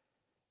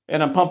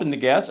 And I'm pumping the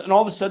gas, and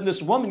all of a sudden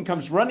this woman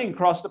comes running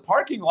across the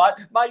parking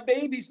lot. My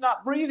baby's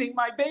not breathing.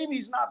 My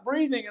baby's not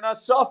breathing. And I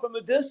saw from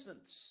a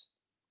distance.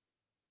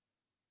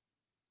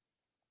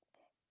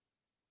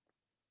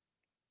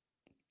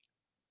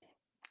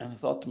 And I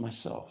thought to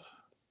myself,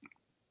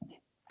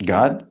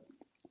 God,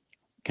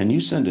 can you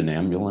send an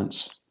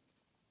ambulance?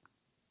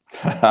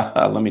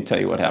 Let me tell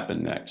you what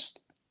happened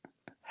next.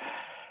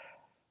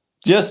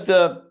 Just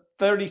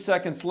 30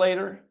 seconds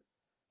later,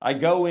 I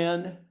go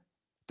in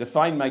to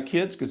find my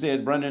kids because they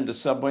had run into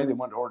Subway. They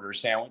wanted to order a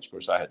sandwich. Of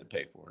course, I had to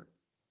pay for it.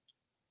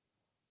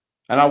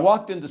 And I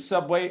walked into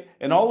Subway,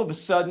 and all of a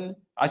sudden,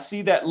 I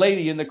see that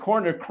lady in the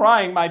corner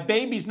crying, my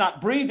baby's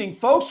not breathing.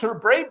 Folks, her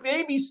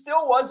baby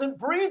still wasn't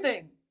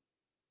breathing.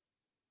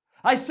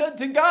 I said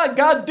to God,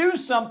 God, do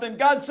something.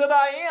 God said,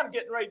 I am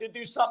getting ready to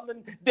do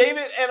something,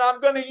 David, and I'm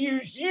going to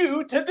use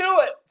you to do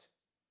it.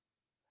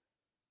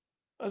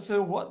 I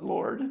said, what,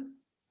 Lord?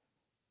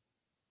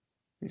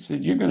 He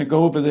said, you're going to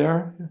go over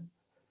there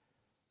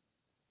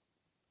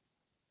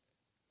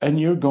and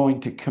you're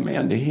going to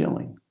command a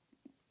healing.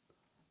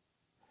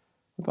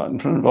 I thought, in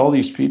front of all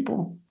these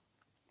people,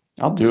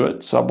 I'll do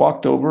it. So I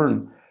walked over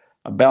and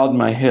I bowed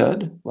my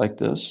head like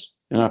this,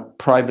 and I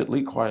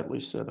privately, quietly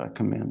said, I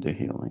command a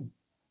healing.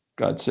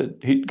 God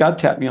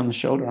tapped me on the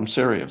shoulder. I'm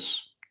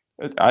serious.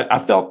 I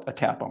felt a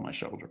tap on my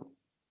shoulder.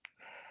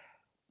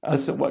 I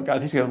said, what,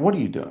 God? He said, what are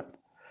you doing?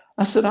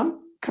 I said, I'm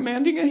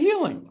commanding a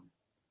healing.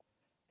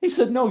 He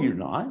said, no, you're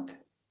not.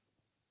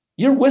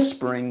 You're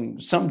whispering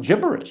some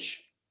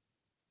gibberish.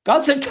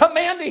 God said,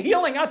 command a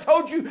healing. I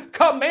told you,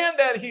 command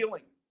that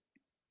healing.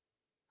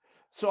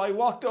 So I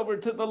walked over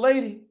to the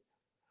lady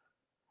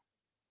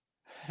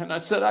and I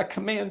said, I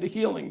command a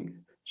healing.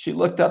 She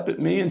looked up at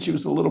me and she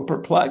was a little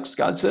perplexed.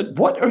 God said,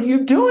 what are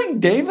you doing,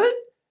 David?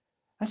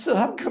 I said,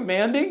 I'm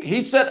commanding.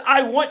 He said,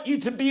 I want you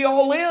to be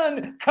all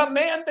in.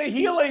 Command the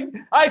healing.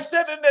 I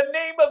said, in the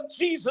name of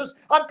Jesus,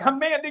 I'm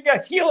commanding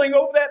a healing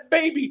over that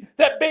baby.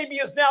 That baby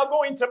is now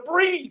going to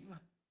breathe.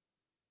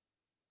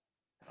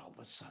 And all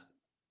of a sudden,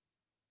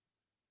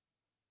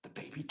 the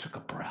baby took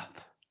a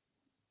breath,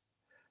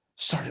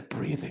 started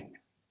breathing.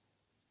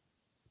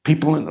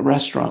 People in the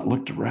restaurant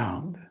looked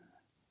around.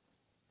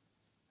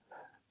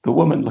 The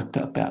woman looked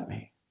up at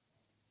me,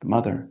 the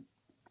mother.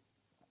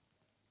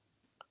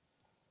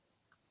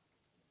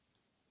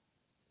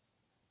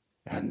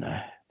 And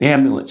the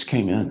ambulance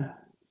came in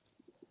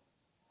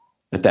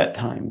at that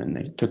time, and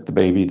they took the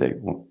baby. They,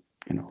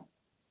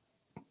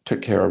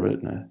 took care of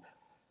it. And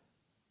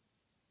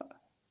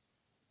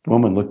the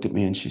woman looked at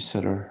me and she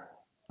said,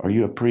 are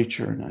you a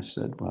preacher? And I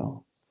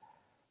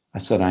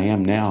said, I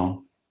am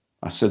now.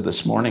 I said,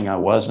 this morning I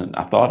wasn't.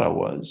 I thought I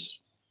was.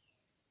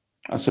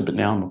 I said, but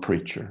now I'm a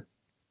preacher.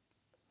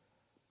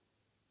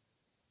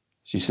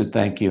 She said,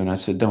 thank you. And I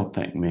said, don't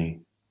thank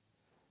me.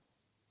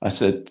 I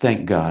said,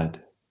 thank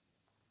God.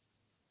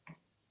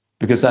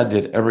 Because I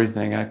did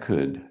everything I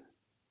could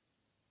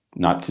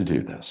not to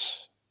do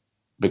this.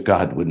 But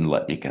God wouldn't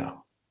let me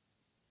go.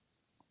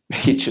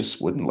 He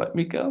just wouldn't let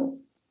me go.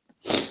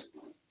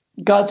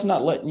 God's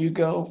not letting you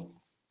go.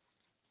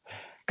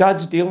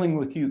 God's dealing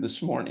with you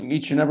this morning,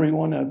 each and every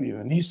one of you.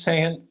 And he's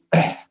saying,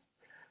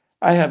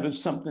 I have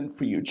something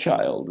for you,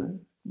 child.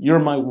 You're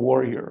my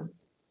warrior.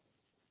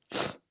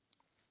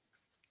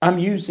 I'm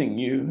using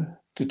you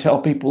to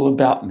tell people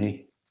about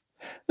me.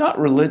 Not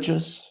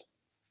religious,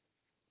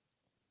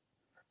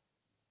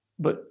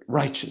 but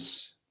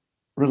righteous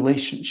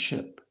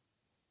relationship.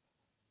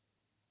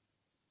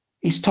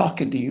 He's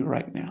talking to you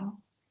right now.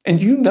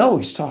 And you know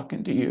he's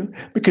talking to you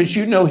because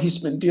you know he's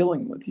been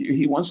dealing with you.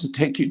 He wants to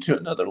take you to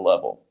another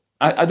level.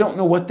 I don't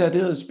know what that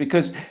is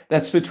because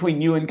that's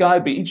between you and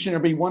God, but each and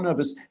every one of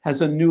us has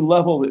a new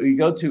level that we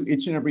go to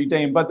each and every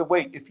day. And by the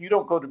way, if you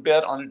don't go to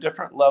bed on a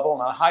different level,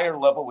 on a higher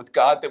level with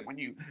God than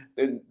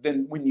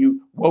when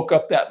you woke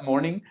up that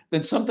morning,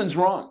 then something's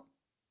wrong.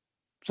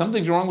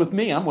 Something's wrong with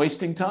me. I'm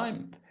wasting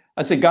time.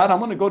 I say, God, I'm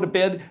going to go to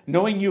bed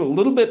knowing you a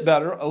little bit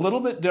better, a little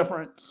bit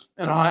different,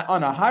 and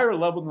on a higher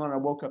level than when I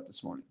woke up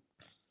this morning.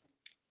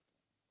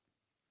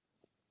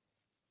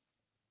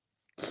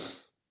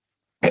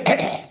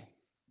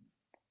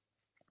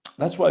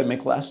 That's why I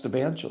make Last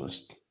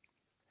Evangelist.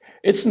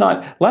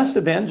 Last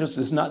Evangelist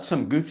is not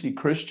some goofy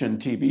Christian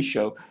TV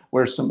show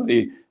where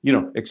somebody,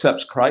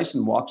 accepts Christ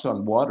and walks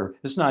on water.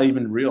 It's not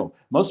even real.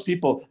 Most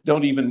people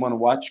don't even want to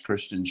watch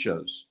Christian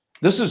shows.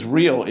 This is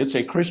real. It's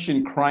a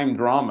Christian crime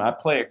drama. I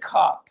play a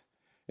cop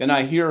and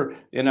I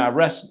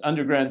arrest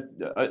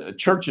underground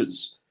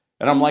churches.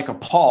 And I'm like a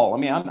Paul. I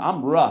mean,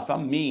 I'm rough.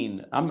 I'm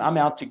mean. I'm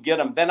out to get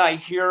them. Then I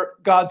hear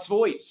God's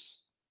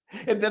voice.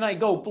 And then I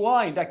go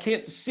blind. I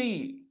can't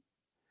see.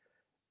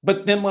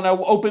 But then when I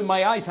open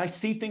my eyes, I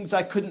see things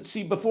I couldn't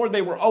see before.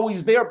 They were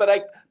always there,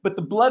 but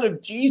the blood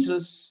of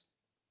Jesus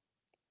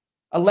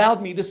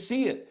allowed me to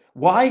see it.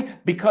 Why?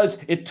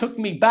 Because it took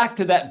me back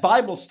to that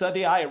Bible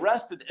study I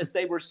arrested as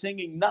they were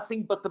singing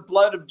nothing but the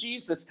blood of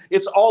Jesus.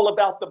 It's all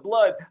about the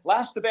blood.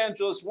 Last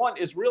Evangelist 1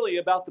 is really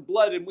about the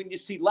blood. And when you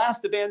see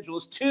Last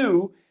Evangelist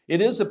 2,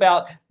 it is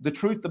about the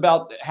truth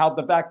about how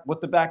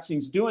what the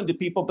vaccine's doing to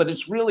people, but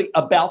it's really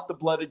about the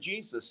blood of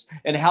Jesus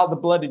and how the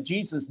blood of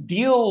Jesus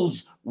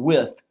deals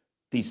with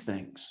these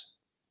things.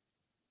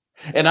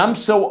 And I'm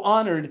so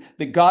honored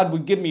that God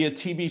would give me a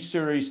TV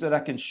series that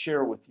I can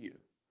share with you.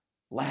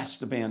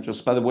 Last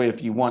Evangelist. By the way,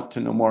 if you want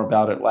to know more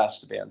about it,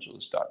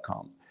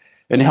 lastevangelist.com.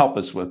 And help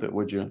us with it,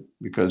 would you?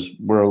 Because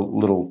we're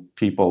little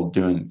people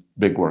doing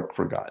big work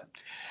for God.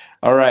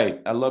 All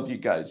right. I love you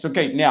guys.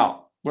 Okay,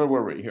 now, where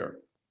were we here?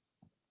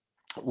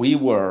 We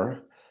were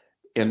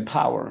in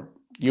power.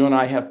 You and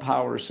I have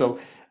power.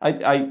 So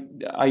I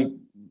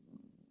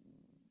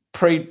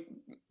prayed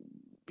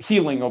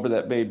healing over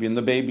that baby, and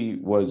the baby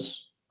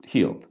was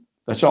healed.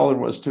 That's all there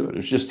was to it. It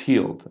was just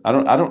healed. I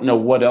don't know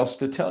what else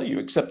to tell you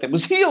except it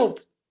was healed.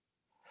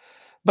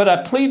 But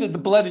I pleaded the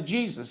blood of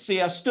Jesus.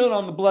 See, I stood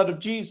on the blood of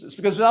Jesus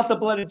because without the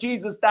blood of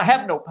Jesus, I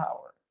have no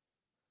power.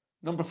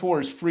 Number 4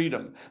 is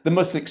freedom. The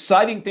most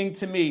exciting thing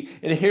to me,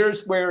 and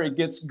here's where it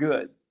gets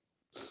good.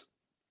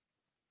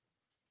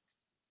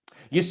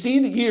 You see,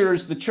 the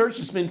years the church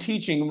has been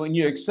teaching when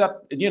you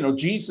accept,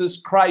 Jesus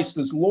Christ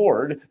as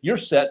Lord, you're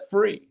set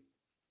free.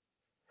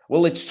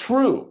 Well, it's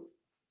true.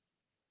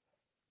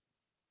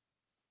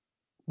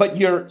 But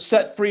you're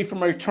set free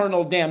from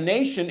eternal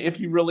damnation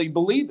if you really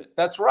believe it.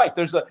 That's right.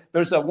 There's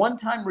a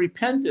one-time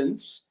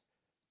repentance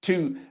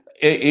to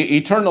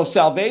eternal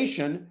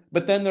salvation,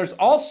 but then there's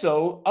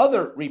also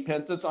other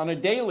repentance on a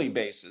daily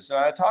basis. And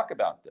I talk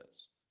about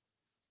this.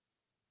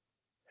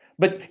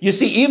 But you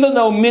see, even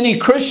though many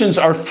Christians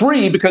are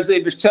free because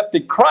they've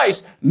accepted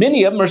Christ,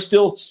 many of them are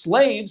still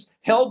slaves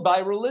held by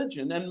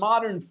religion and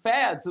modern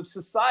fads of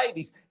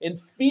societies and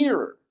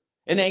fear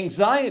and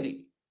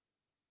anxiety.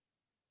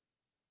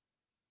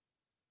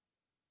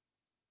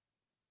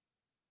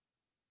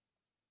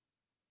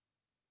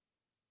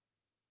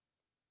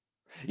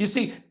 You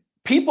see,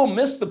 people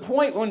miss the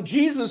point when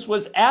Jesus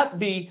was at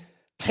the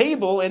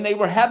table and they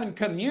were having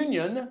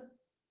communion.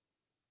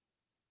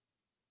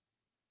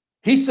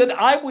 He said,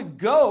 I would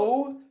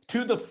go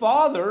to the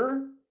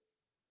Father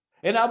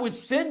and I would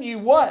send you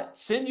what?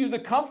 Send you the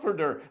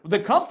Comforter. The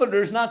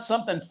Comforter is not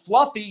something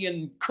fluffy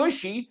and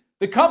cushy.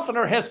 The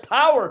Comforter has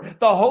power,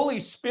 the Holy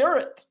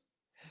Spirit.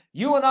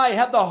 You and I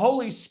have the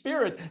Holy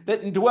Spirit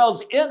that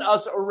indwells in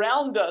us,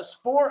 around us,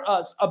 for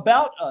us,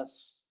 about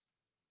us.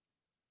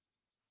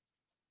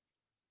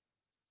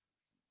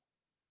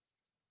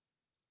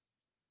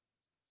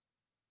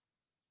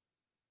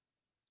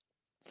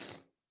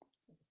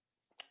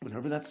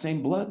 Whenever that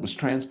same blood was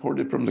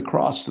transported from the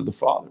cross to the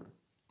Father,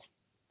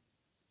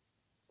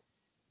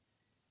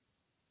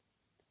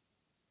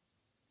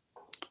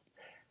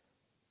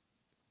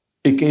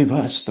 it gave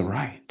us the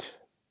right.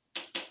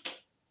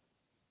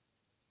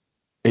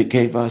 It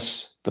gave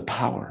us the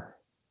power.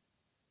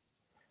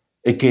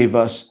 It gave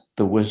us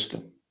the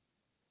wisdom.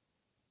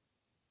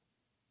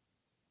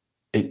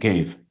 It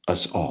gave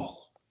us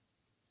all.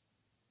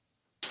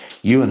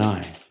 You and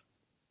I.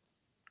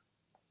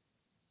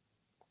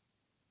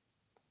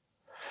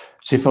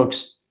 See,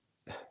 folks,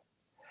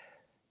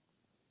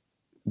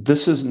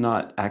 this is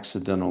not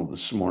accidental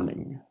this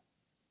morning,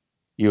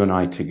 you and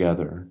I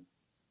together.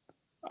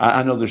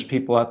 I know there's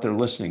people out there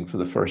listening for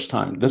the first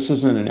time. This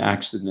isn't an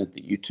accident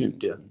that you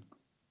tuned in.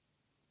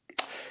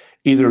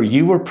 Either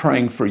you were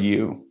praying for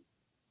you,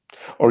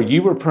 or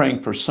you were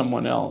praying for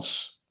someone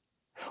else,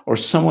 or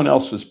someone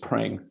else was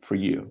praying for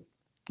you.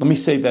 Let me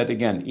say that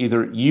again.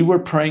 Either you were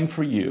praying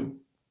for you,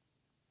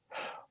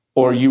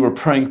 or you were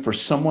praying for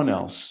someone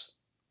else,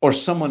 or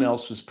someone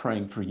else was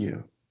praying for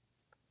you.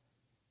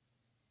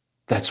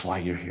 That's why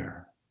you're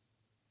here.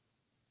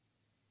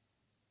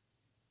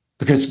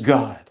 Because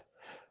God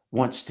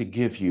wants to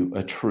give you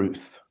a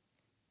truth.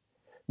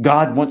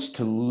 God wants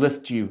to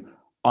lift you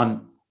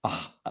on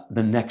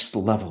the next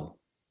level.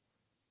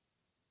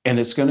 And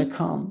it's going to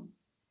come.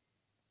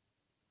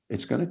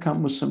 It's going to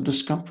come with some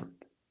discomfort.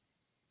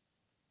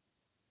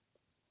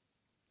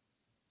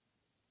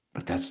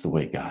 But that's the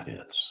way God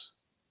is.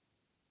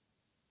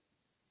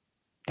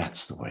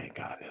 That's the way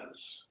God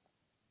is.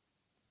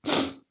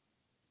 I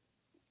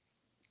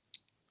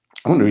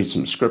want to read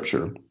some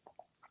scripture,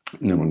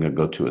 and then we're going to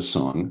go to a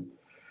song.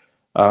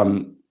 I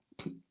want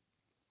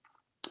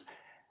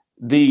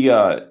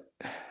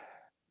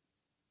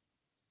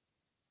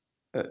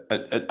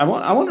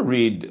to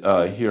read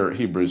here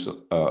Hebrews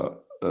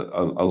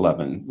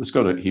 11. Let's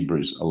go to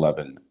Hebrews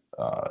 11.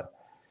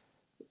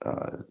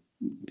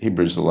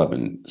 Hebrews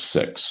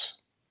 11:6.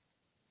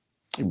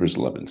 Hebrews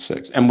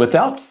 11:6. And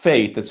without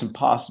faith, it's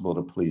impossible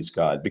to please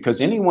God,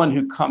 because anyone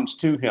who comes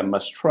to him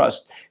must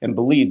trust and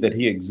believe that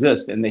he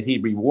exists and that he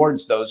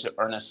rewards those who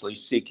earnestly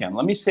seek him.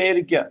 Let me say it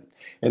again.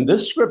 And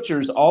this scripture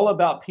is all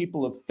about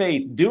people of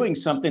faith doing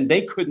something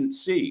they couldn't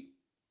see.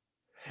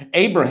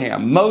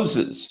 Abraham,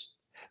 Moses,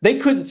 they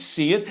couldn't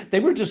see it. They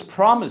were just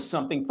promised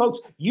something. Folks,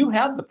 you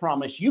have the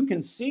promise. You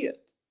can see it.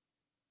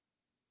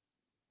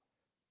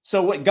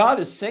 So what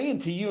God is saying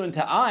to you and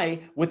to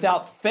I,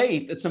 without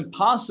faith, it's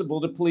impossible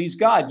to please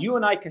God. You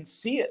and I can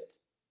see it.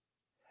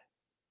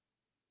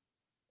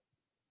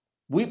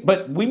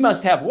 But we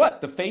must have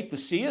what? The faith to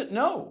see it?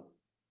 No.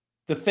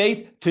 The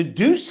faith to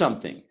do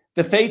something.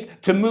 The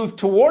faith to move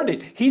toward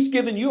it. He's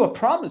given you a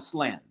promised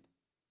land.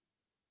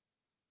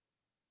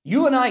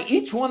 You and I,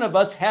 each one of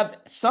us, have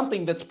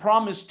something that's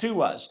promised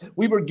to us.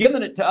 We were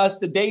given it to us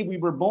the day we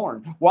were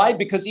born. Why?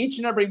 Because each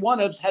and every one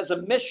of us has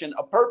a mission,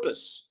 a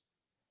purpose.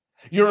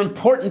 You're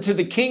important to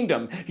the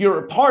kingdom. You're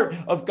a part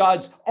of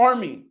God's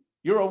army.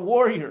 You're a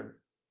warrior.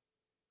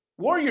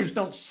 Warriors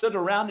don't sit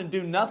around and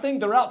do nothing.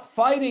 They're out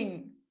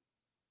fighting.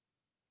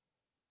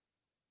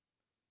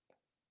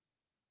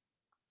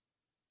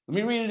 Let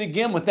me read it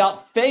again.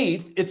 Without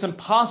faith, it's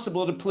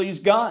impossible to please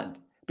God,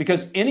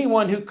 because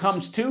anyone who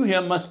comes to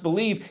him must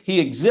believe he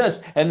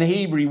exists and that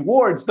he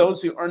rewards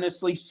those who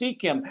earnestly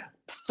seek him.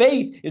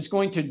 Faith is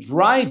going to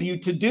drive you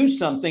to do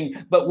something,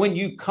 but when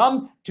you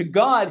come to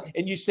God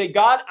and you say,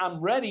 God,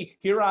 I'm ready,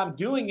 here I'm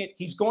doing it,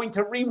 he's going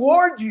to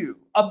reward you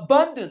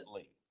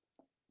abundantly.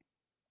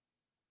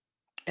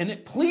 And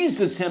it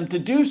pleases him to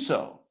do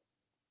so.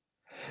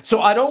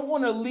 So I don't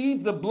want to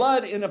leave the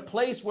blood in a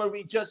place where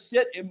we just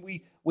sit and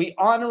we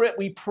honor it,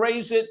 we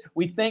praise it,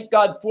 we thank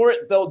God for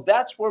it, though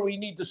that's where we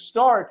need to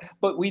start.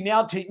 But we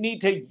now need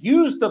to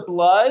use the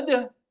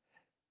blood,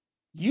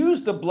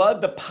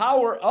 the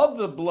power of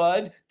the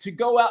blood, to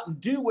go out and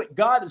do what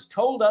God has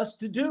told us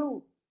to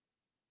do.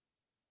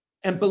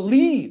 And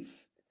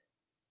believe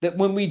that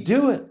when we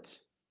do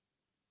it,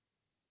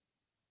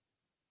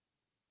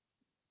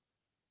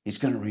 he's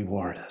going to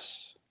reward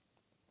us.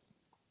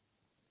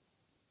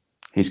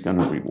 He's going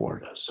to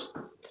reward us.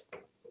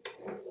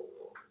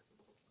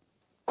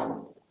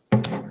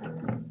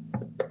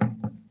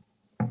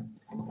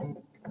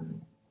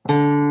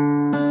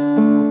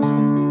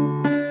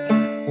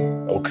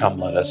 Oh, come,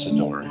 let us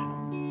adore him.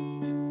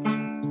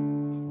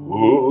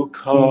 Oh,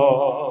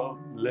 come,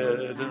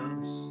 let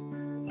us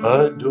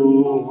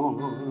adore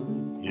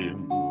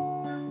him.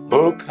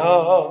 Oh,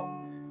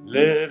 come,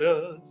 let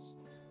us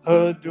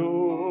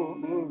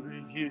adore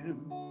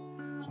him.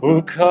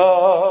 Oh,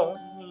 come,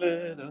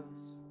 let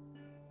us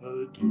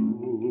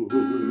adore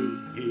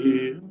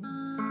him,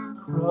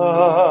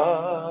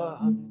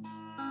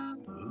 Christ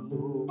the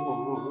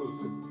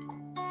Lord.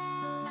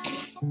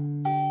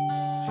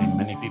 See,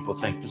 many people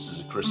think this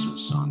is a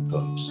Christmas song,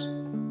 folks.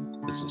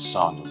 This is a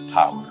song of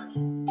power,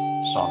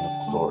 a song of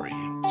glory,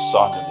 a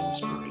song of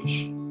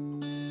inspiration.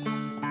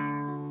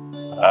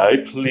 I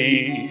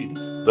plead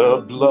the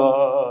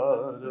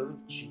blood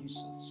of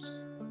Jesus.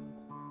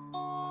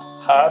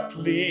 I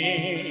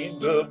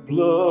plead the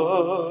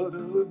blood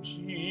of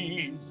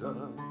Jesus.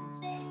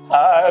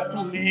 I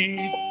plead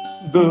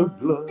the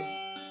blood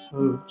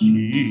of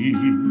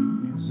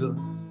Jesus.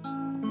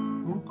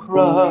 Oh,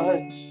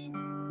 Christ,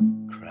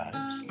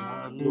 Christ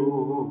my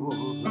Lord.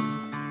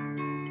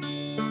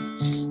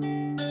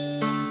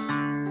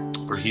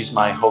 For he's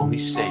my holy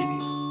Savior.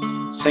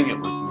 Sing it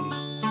with me,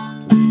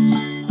 please.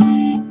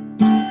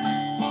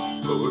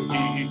 For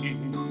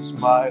he's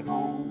my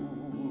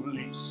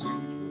holy Savior.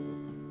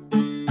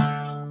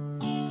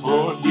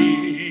 For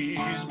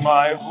he's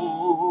my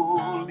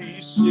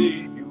holy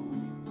Savior.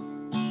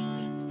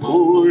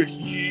 For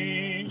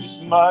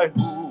he's my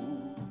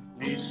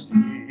holy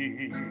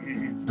Savior,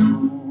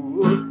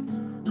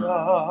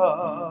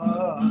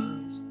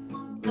 Christ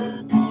the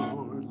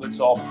Lord. Let's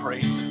all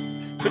praise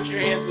him. Put your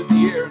hands in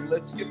the air and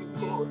let's give him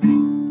glory.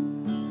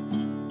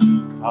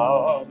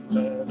 Come,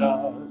 let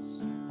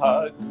us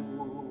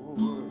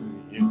adore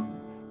him.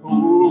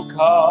 Oh,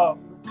 come,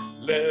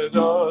 let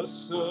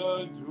us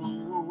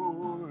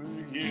adore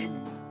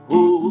him.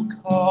 Oh,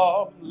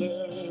 come,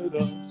 let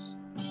us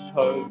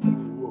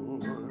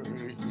adore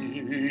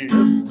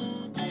him,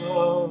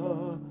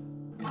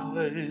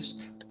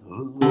 Christ the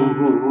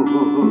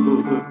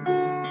Lord.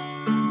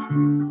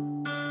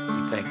 We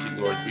thank you,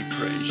 Lord. We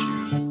praise you.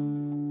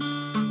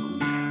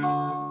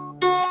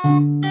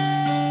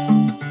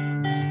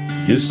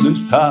 Distance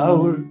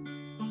power,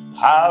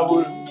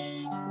 power,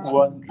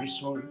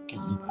 wondrous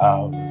working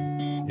power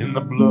in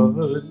the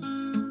blood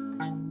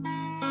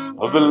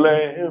of the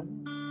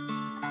Lamb.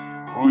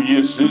 Oh,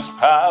 yes, it's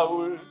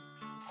power,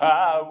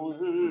 power,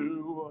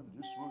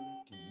 wondrous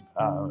working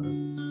power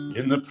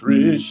in the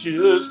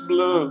precious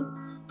blood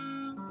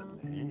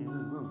of the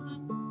Lamb.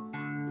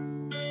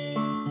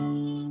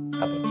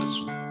 How about this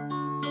one?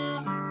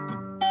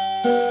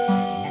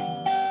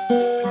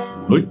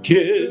 What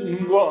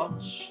can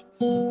wash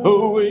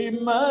away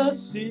my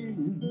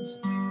sins?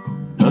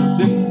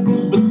 Nothing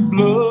but the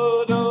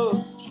blood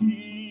of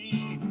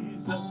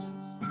Jesus.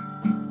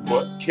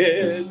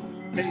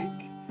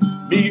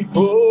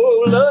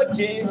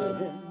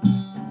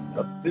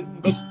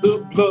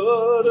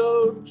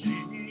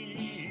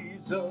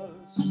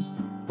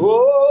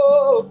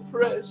 Oh,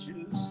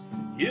 precious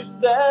is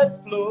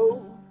that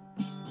flow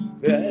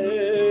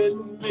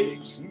that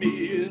makes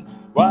me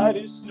white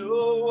as snow.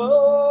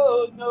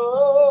 Oh,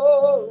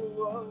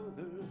 no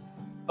other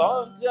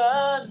thoughts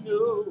I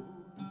know,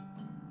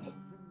 nothing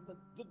but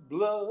the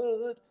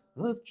blood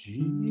of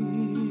Jesus.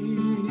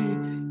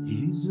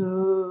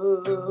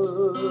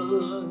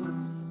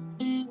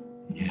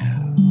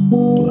 Yeah,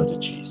 blood of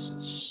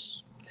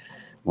Jesus.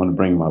 I want to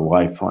bring my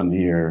wife on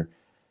here,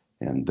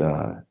 and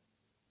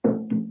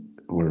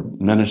we're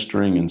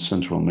ministering in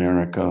Central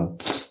America.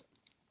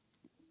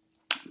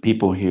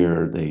 People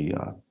here, they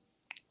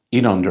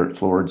eat on dirt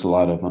floors, a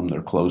lot of them.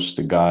 They're close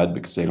to God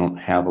because they don't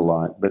have a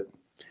lot. But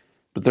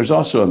there's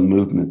also a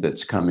movement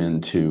that's come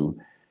into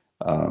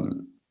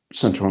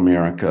Central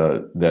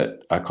America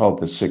that I call it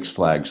the Six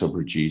Flags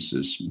Over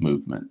Jesus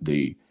movement,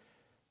 the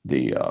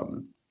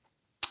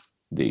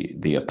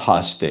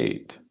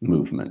apostate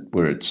movement,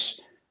 where it's,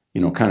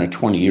 kind of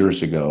 20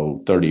 years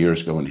ago, 30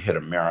 years ago when it hit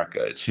America,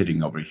 it's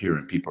hitting over here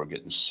and people are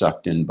getting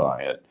sucked in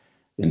by it,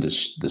 into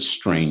this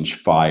strange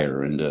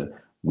fire, into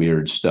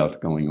weird stuff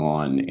going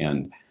on.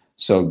 And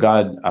so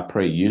God, I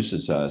pray,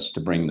 uses us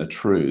to bring the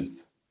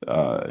truth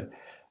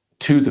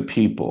to the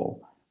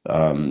people.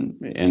 And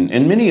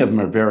many of them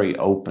are very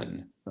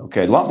open,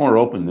 okay, a lot more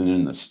open than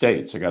in the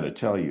States, I got to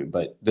tell you.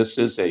 But this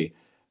is a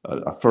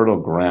fertile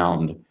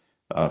ground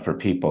for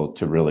people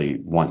to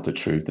really want the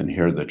truth and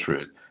hear the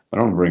truth. But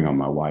I'm going to bring on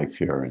my wife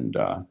here and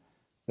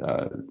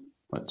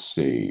let's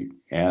see,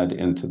 add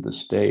into the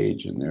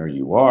stage, and there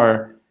you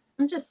are.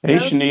 I'm just Hey,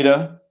 so,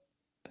 Shanita.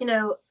 you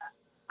know,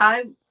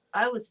 I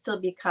I would still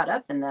be caught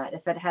up in that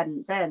if it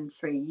hadn't been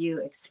for you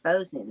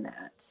exposing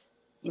that.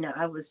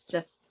 I was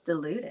just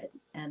deluded,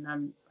 and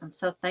I'm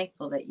so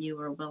thankful that you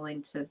were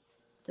willing to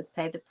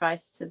pay the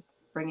price to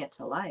bring it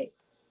to light.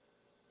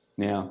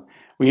 Yeah.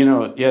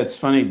 Well, yeah, it's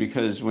funny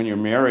because when you're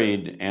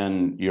married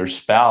and your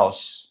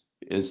spouse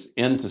is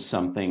into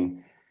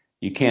something,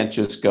 you can't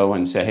just go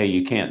and say, hey,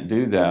 you can't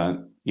do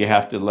that. You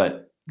have to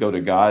let go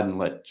to God and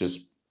let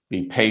just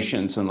be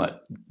patient and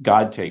let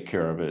God take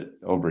care of it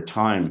over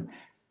time.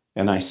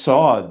 And I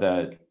saw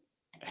that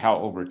how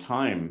over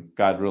time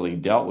God really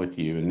dealt with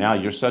you. And now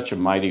you're such a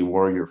mighty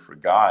warrior for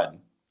God.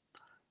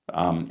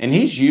 And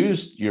he's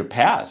used your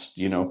past,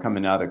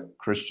 coming out of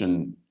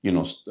Christian,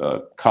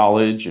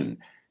 college and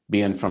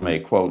being from a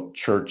quote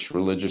church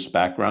religious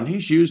background.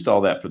 He's used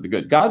all that for the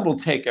good. God will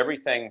take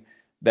everything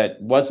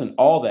that wasn't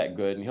all that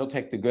good, and he'll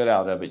take the good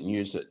out of it and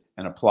use it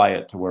and apply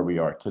it to where we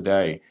are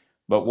today.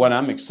 But what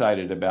I'm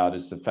excited about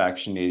is the fact,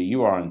 Shanita,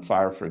 you are on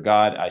fire for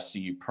God. I see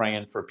you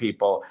praying for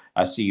people.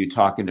 I see you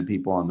talking to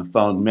people on the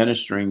phone,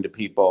 ministering to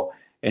people,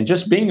 and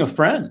just being a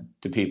friend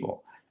to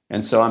people.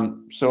 And so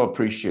I'm so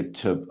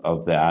appreciative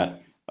of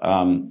that.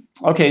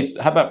 Okay,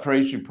 so how about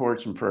praise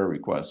reports and prayer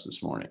requests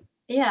this morning?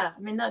 Yeah,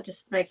 that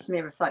just makes me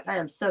reflect. I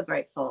am so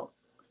grateful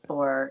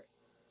for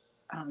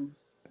um,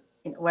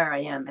 where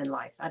I am in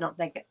life. I don't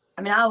think.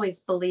 I always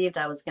believed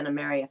I was going to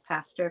marry a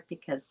pastor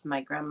because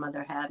my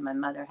grandmother had, my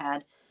mother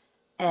had,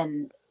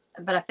 and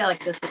but I feel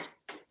like this is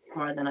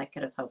more than I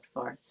could have hoped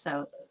for.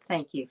 So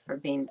thank you for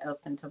being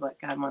open to what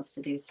God wants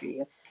to do through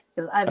you,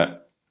 because I Uh,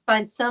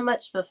 find so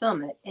much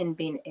fulfillment in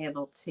being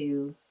able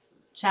to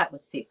chat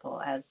with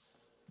people as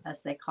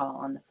they call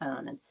on the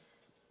phone, and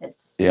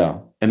it's yeah,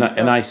 and built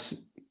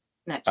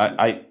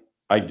connections.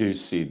 I do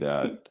see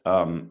that.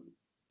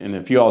 And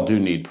if you all do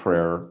need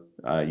prayer,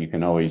 you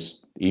can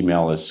always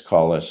email us,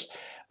 call us.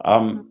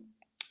 Um,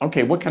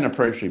 okay, what kind of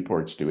praise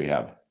reports do we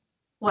have?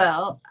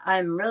 Well,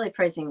 I'm really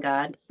praising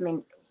God.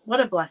 What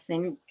a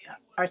blessing.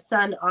 Our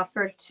son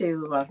offered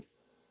to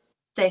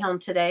stay home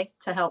today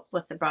to help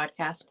with the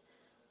broadcast.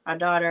 Our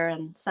daughter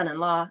and son in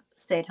law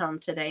stayed home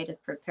today to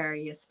prepare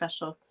you a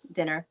special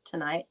dinner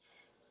tonight.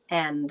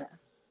 And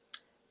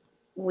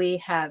we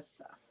have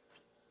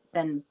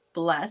been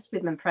blessed.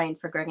 We've been praying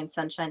for Greg and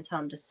Sunshine's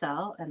home to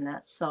sell, and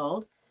that's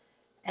sold.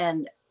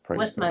 And Praise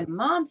with my God.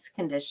 mom's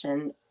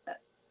condition,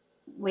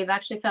 we've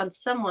actually found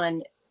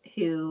someone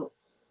who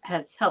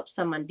has helped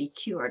someone be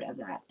cured of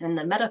that. In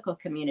the medical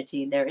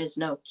community, there is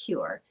no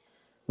cure,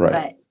 Right.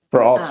 but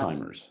For um,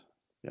 Alzheimer's.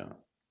 Yeah.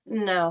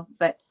 no,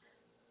 but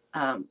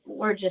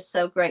we're just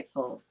so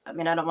grateful. I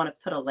don't want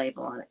to put a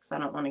label on it because I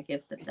don't want to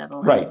give the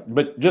devil any. Right.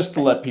 But just to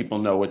But let people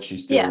know what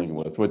she's yeah, dealing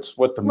with,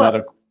 what the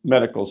well,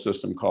 medical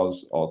system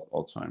calls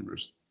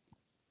Alzheimer's.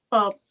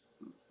 well,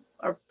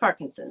 or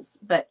Parkinson's,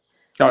 Oh,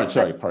 but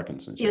sorry,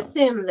 Parkinson's. you Yeah.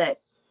 assume that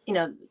you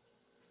know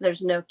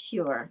there's no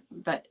cure,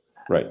 but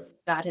Right.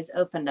 God has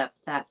opened up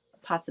that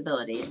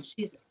possibility, and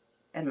she's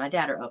and my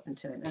dad are open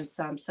to it, and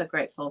so I'm so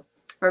grateful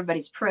for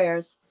everybody's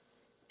prayers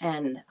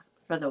and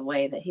for the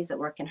way that He's at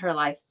work in her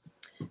life.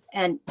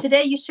 And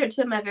today you shared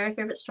two of my very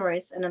favorite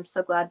stories, and I'm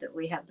so glad that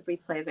we have the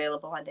replay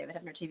available on David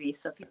Hebner TV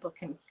so people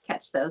can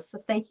catch those.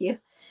 So thank you.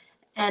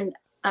 And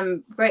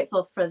I'm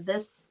grateful for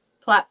this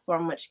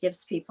platform, which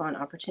gives people an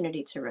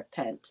opportunity to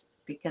repent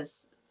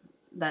because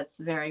that's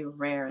very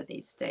rare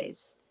these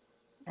days.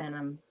 And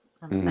I'm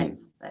Mhm.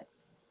 thankful that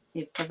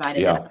you've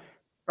provided that Yeah.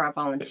 for our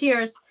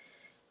volunteers.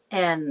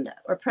 And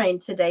we're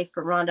praying today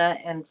for Rhonda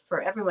and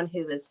for everyone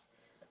who is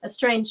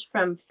estranged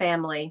from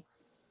family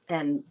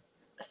and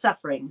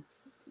suffering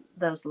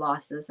those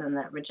losses and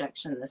that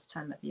rejection this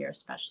time of year,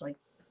 especially.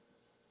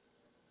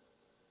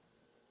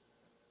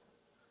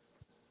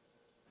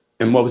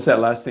 And what was that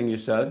last thing you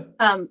said?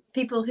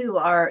 People who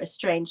are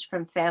estranged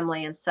from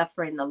family and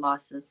suffering the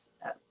losses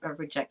of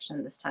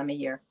rejection this time of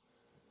year.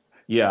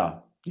 Yeah,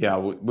 yeah.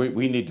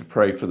 We need to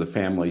pray for the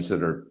families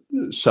that are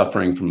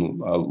suffering from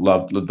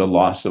the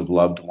loss of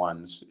loved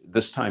ones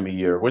this time of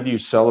year. Whether you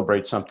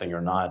celebrate something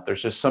or not,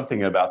 there's just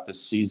something about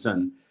this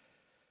season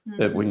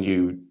that when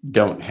you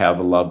don't have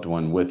a loved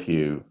one with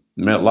you,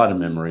 a lot of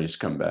memories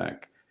come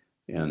back,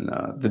 and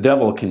the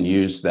devil can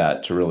use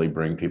that to really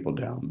bring people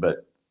down,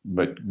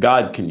 but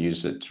God can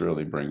use it to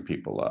really bring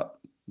people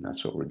up. And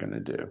that's what we're going to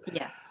do.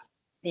 Yes.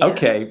 Yeah.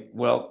 Okay.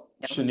 Well,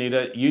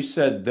 Shanita, you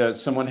said that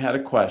someone had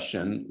a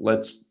question.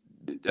 Let's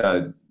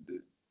do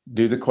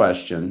the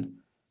question.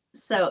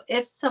 So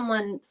if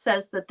someone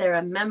says that they're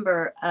a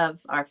member of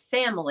our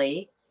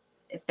family,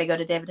 if they go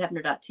to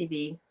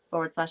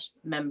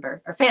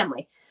davidhebner.tv/member or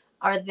family,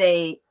 are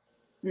they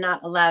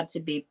not allowed to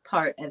be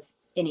part of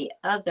any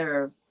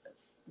other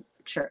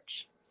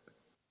church?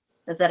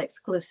 Is that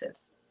exclusive?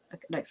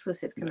 An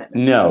exclusive commitment?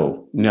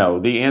 No.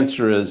 The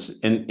answer is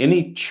in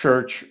any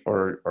church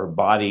or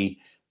body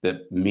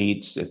that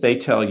meets, if they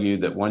tell you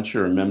that once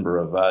you're a member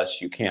of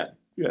us, you can't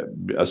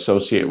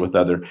associate with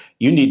other,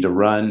 you need to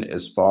run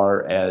as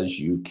far as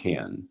you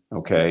can.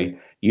 Okay.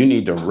 You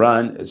need to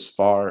run as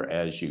far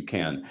as you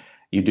can.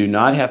 You do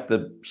not have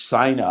to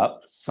sign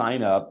up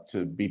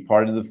to be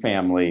part of the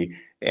family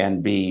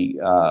and be,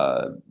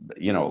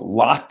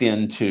 locked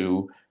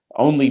into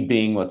only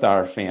being with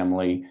our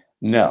family.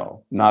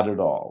 No, not at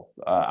all.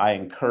 I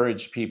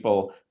encourage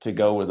people to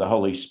go where the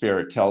Holy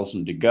Spirit tells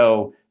them to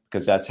go,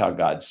 because that's how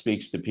God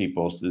speaks to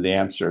people. So the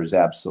answer is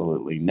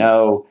absolutely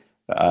no.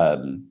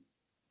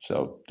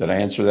 So did I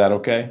answer that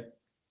okay?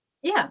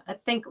 Yeah, I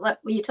think what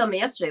you told me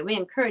yesterday, we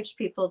encourage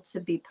people to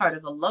be part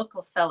of a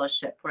local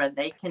fellowship where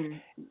they can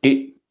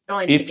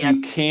join if together.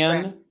 you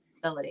can,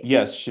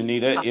 yes,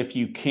 Shanita, if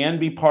you can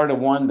be part of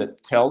one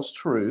that tells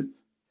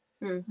truth,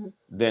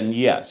 then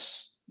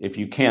yes, if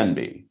you can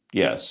be,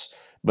 yes.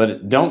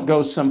 But don't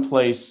go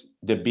someplace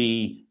to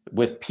be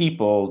with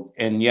people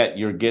and yet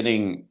you're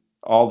getting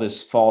all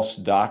this false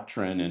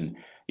doctrine. And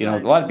a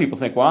lot of people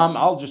think, well,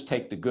 I'll just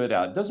take the good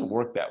out. It doesn't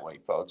work that way,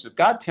 folks. If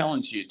God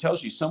tells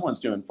you someone's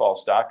doing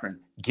false doctrine,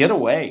 get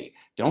away.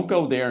 Don't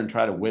go there and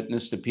try to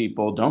witness to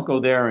people. Don't go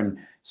there and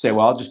say,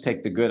 well, I'll just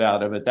take the good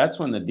out of it. That's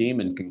when the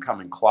demon can come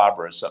and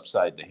clobber us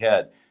upside the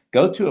head.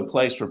 Go to a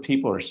place where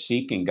people are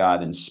seeking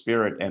God in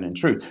spirit and in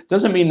truth.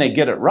 Doesn't mean they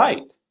get it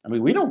right. I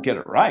mean, we don't get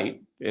it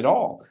right at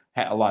all.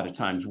 A lot of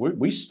times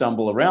we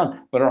stumble around,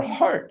 but our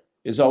heart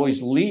is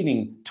always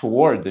leaning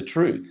toward the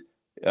truth,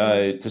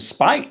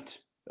 despite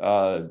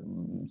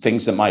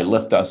things that might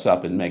lift us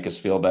up and make us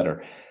feel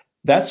better.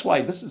 That's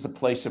why this is a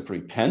place of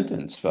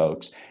repentance,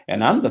 folks.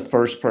 And I'm the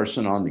first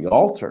person on the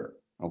altar.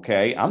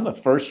 Okay. I'm the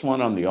first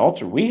one on the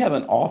altar. We have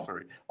an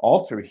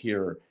altar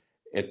here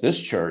at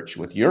this church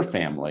with your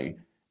family.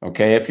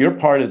 Okay. If you're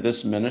part of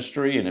this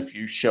ministry and if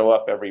you show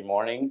up every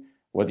morning,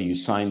 whether you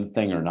sign the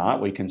thing or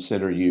not, we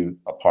consider you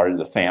a part of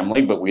the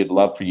family, but we'd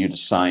love for you to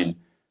sign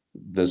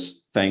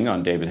this thing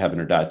on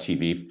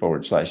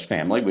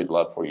davidhebner.tv/family. We'd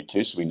love for you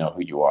to, so we know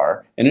who you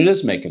are. And it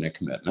is making a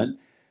commitment.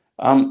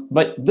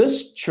 But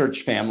this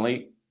church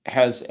family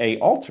has an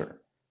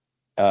altar,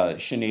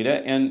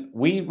 Shanita, and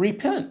we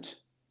repent.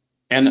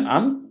 And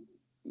I'm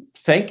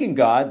thanking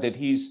God that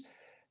he's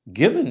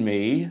given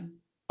me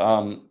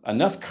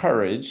enough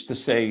courage to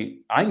say,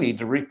 I need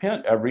to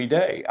repent every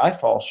day. I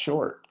fall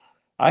short.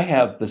 I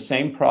have the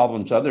same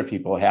problems other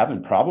people have,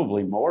 and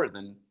probably more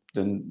than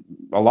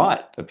a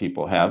lot of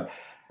people have.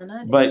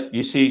 But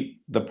you see,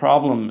 the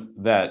problem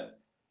that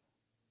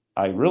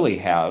I really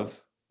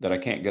have that I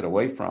can't get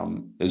away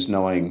from is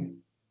knowing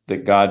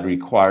that God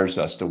requires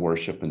us to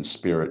worship in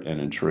spirit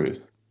and in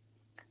truth.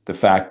 The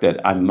fact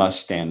that I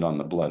must stand on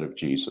the blood of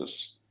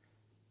Jesus.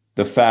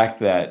 The fact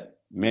that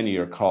many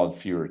are called,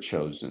 few are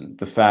chosen.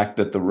 The fact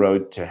that the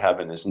road to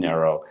heaven is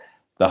narrow,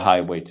 the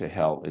highway to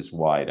hell is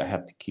wide. I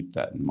have to keep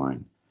that in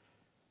mind.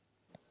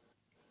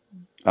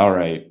 All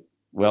right.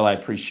 Well, I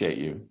appreciate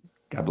you.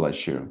 God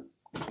bless you.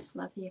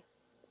 Love you.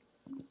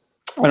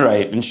 All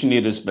right. And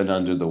Shanita's been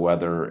under the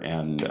weather.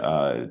 And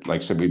like I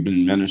said, we've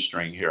been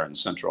ministering here in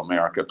Central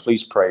America.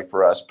 Please pray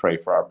for us. Pray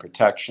for our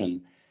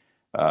protection.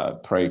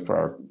 Pray for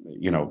our,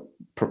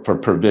 for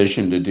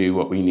provision to do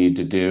what we need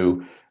to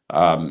do.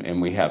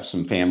 And we have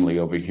some family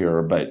over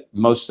here, but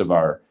most of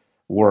our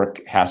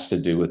work has to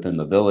do within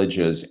the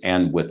villages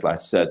and with, like I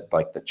said,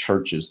 like the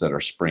churches that are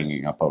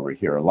springing up over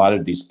here. A lot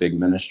of these big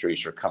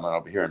ministries are coming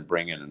over here and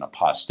bringing an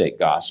apostate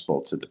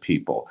gospel to the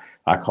people.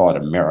 I call it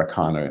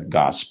Americana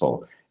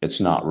gospel. It's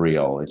not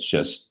real. It's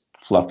just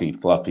fluffy,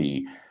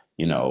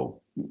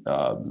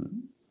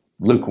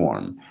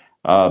 lukewarm.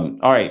 All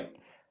right.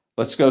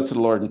 Let's go to the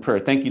Lord in prayer.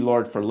 Thank you,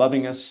 Lord, for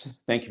loving us.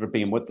 Thank you for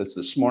being with us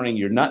this morning.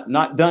 You're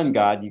not done,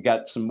 God. You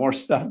got some more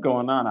stuff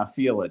going on. I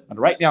feel it. But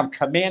right now, I'm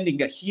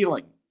commanding a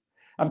healing.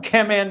 I'm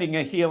commanding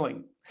a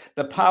healing.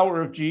 The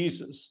power of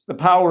Jesus, the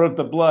power of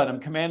the blood. I'm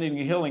commanding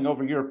a healing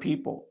over your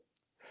people.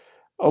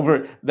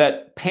 Over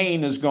that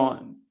pain is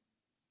gone.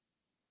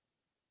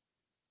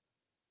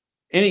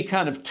 Any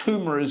kind of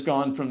tumor is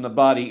gone from the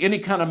body. Any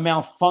kind of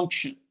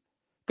malfunction.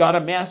 God,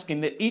 I'm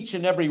asking that each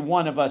and every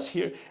one of us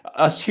here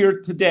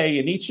today,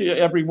 and each and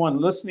every one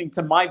listening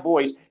to my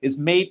voice is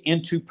made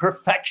into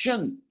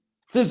perfection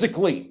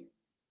physically.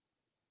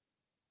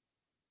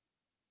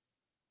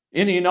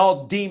 Any and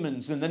all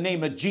demons, in the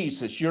name of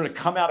Jesus, you're to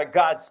come out of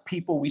God's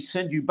people. We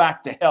send you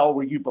back to hell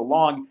where you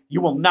belong.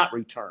 You will not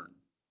return.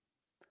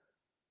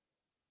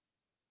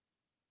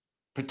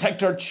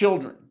 Protect our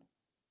children.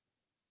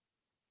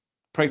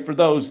 Pray for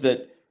those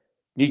that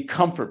need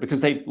comfort because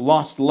they've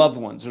lost loved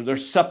ones or they're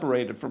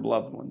separated from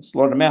loved ones.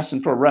 Lord, I'm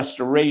asking for a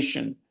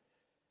restoration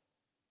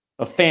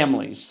of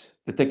families,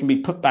 that they can be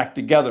put back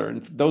together.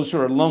 And for those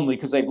who are lonely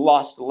because they've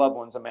lost loved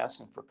ones, I'm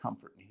asking for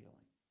comfort and healing.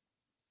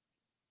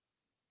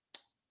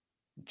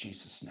 In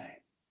Jesus' name.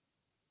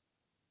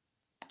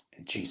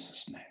 In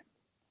Jesus' name.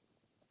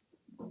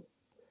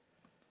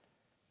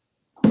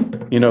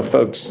 You know,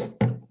 folks,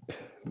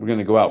 we're going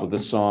to go out with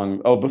this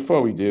song. Oh,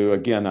 before we do,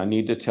 again, I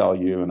need to tell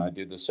you, and I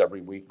do this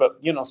every week, but,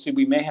 you know, see,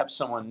 we may have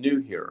someone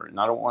new here, and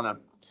I don't want to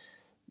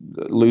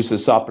lose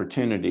this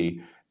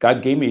opportunity.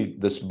 God gave me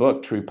this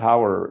book, True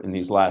Power, in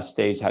these last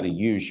days, how to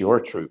use your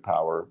true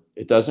power.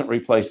 It doesn't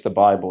replace the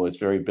Bible. It's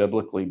very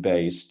biblically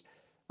based.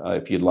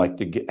 If you'd like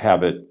to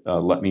have it,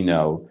 let me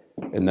know.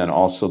 And then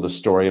also the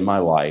story of my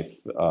life,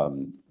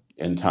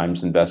 End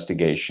Times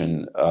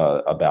investigation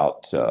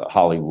about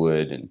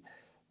Hollywood and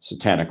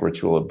satanic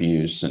ritual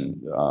abuse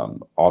and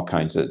all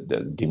kinds of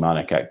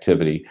demonic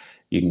activity.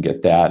 You can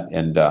get that.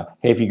 And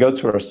hey, if you go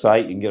to our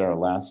site, you can get our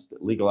last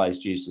Legalize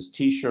Jesus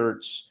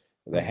t-shirts,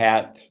 the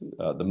hat,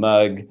 the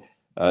mug.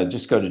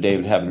 Just go to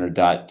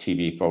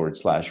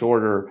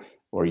davidheavener.tv/order,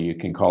 or you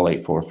can call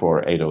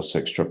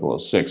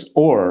 844-806-0006,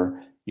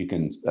 or you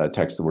can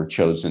text the word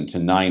chosen to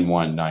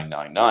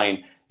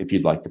 91999. If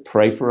you'd like to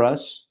pray for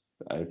us,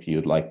 if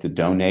you'd like to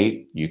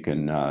donate, you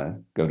can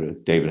go to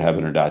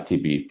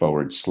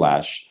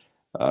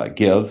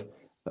davidheavener.tv/give,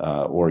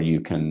 or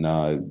you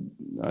can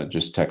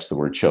just text the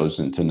word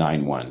chosen to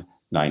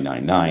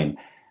 91999.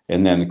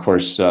 And then, of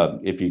course,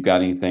 if you've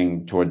got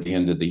anything toward the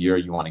end of the year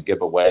you want to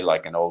give away,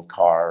 like an old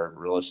car,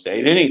 real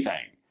estate,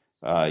 anything,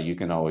 you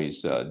can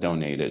always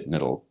donate it, and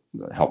it'll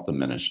help the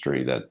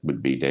ministry. That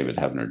would be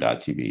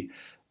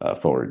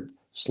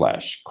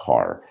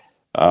davidheavener.tv/car.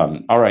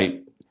 All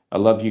right. I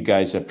love you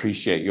guys. I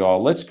appreciate you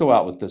all. Let's go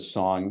out with this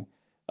song.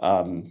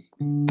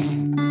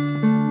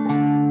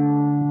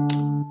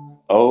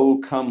 Oh,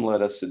 come,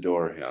 let us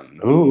adore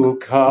him. Oh,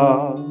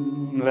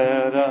 come,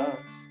 let us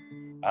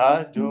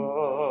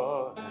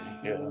adore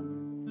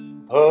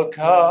him. Oh,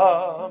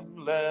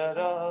 come, let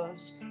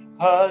us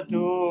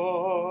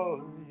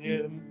adore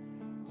him.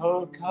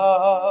 Oh,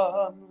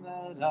 come,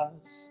 let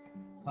us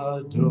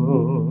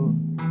adore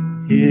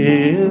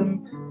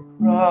him,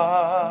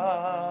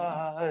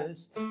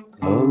 Christ the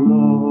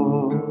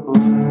Lord.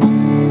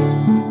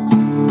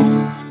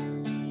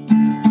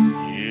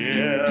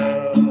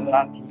 Yeah, I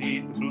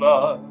plead the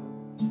blood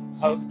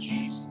of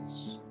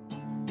Jesus.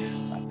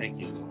 I thank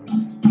you, Lord.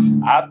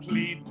 I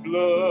plead the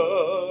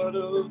blood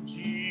of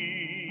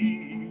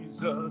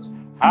Jesus.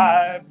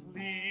 I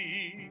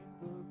plead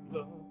the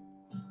blood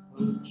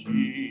of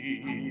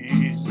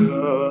Jesus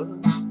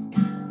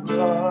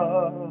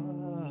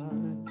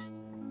Christ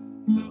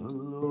the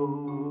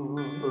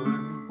Lord.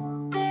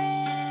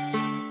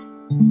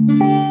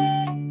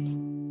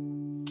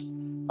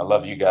 I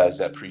love you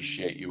guys. I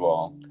appreciate you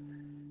all.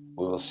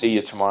 We will see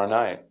you tomorrow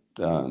night.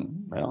 Well,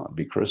 it'll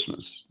be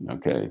Christmas.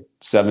 Okay.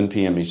 7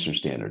 p.m. Eastern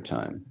Standard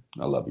Time.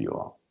 I love you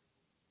all.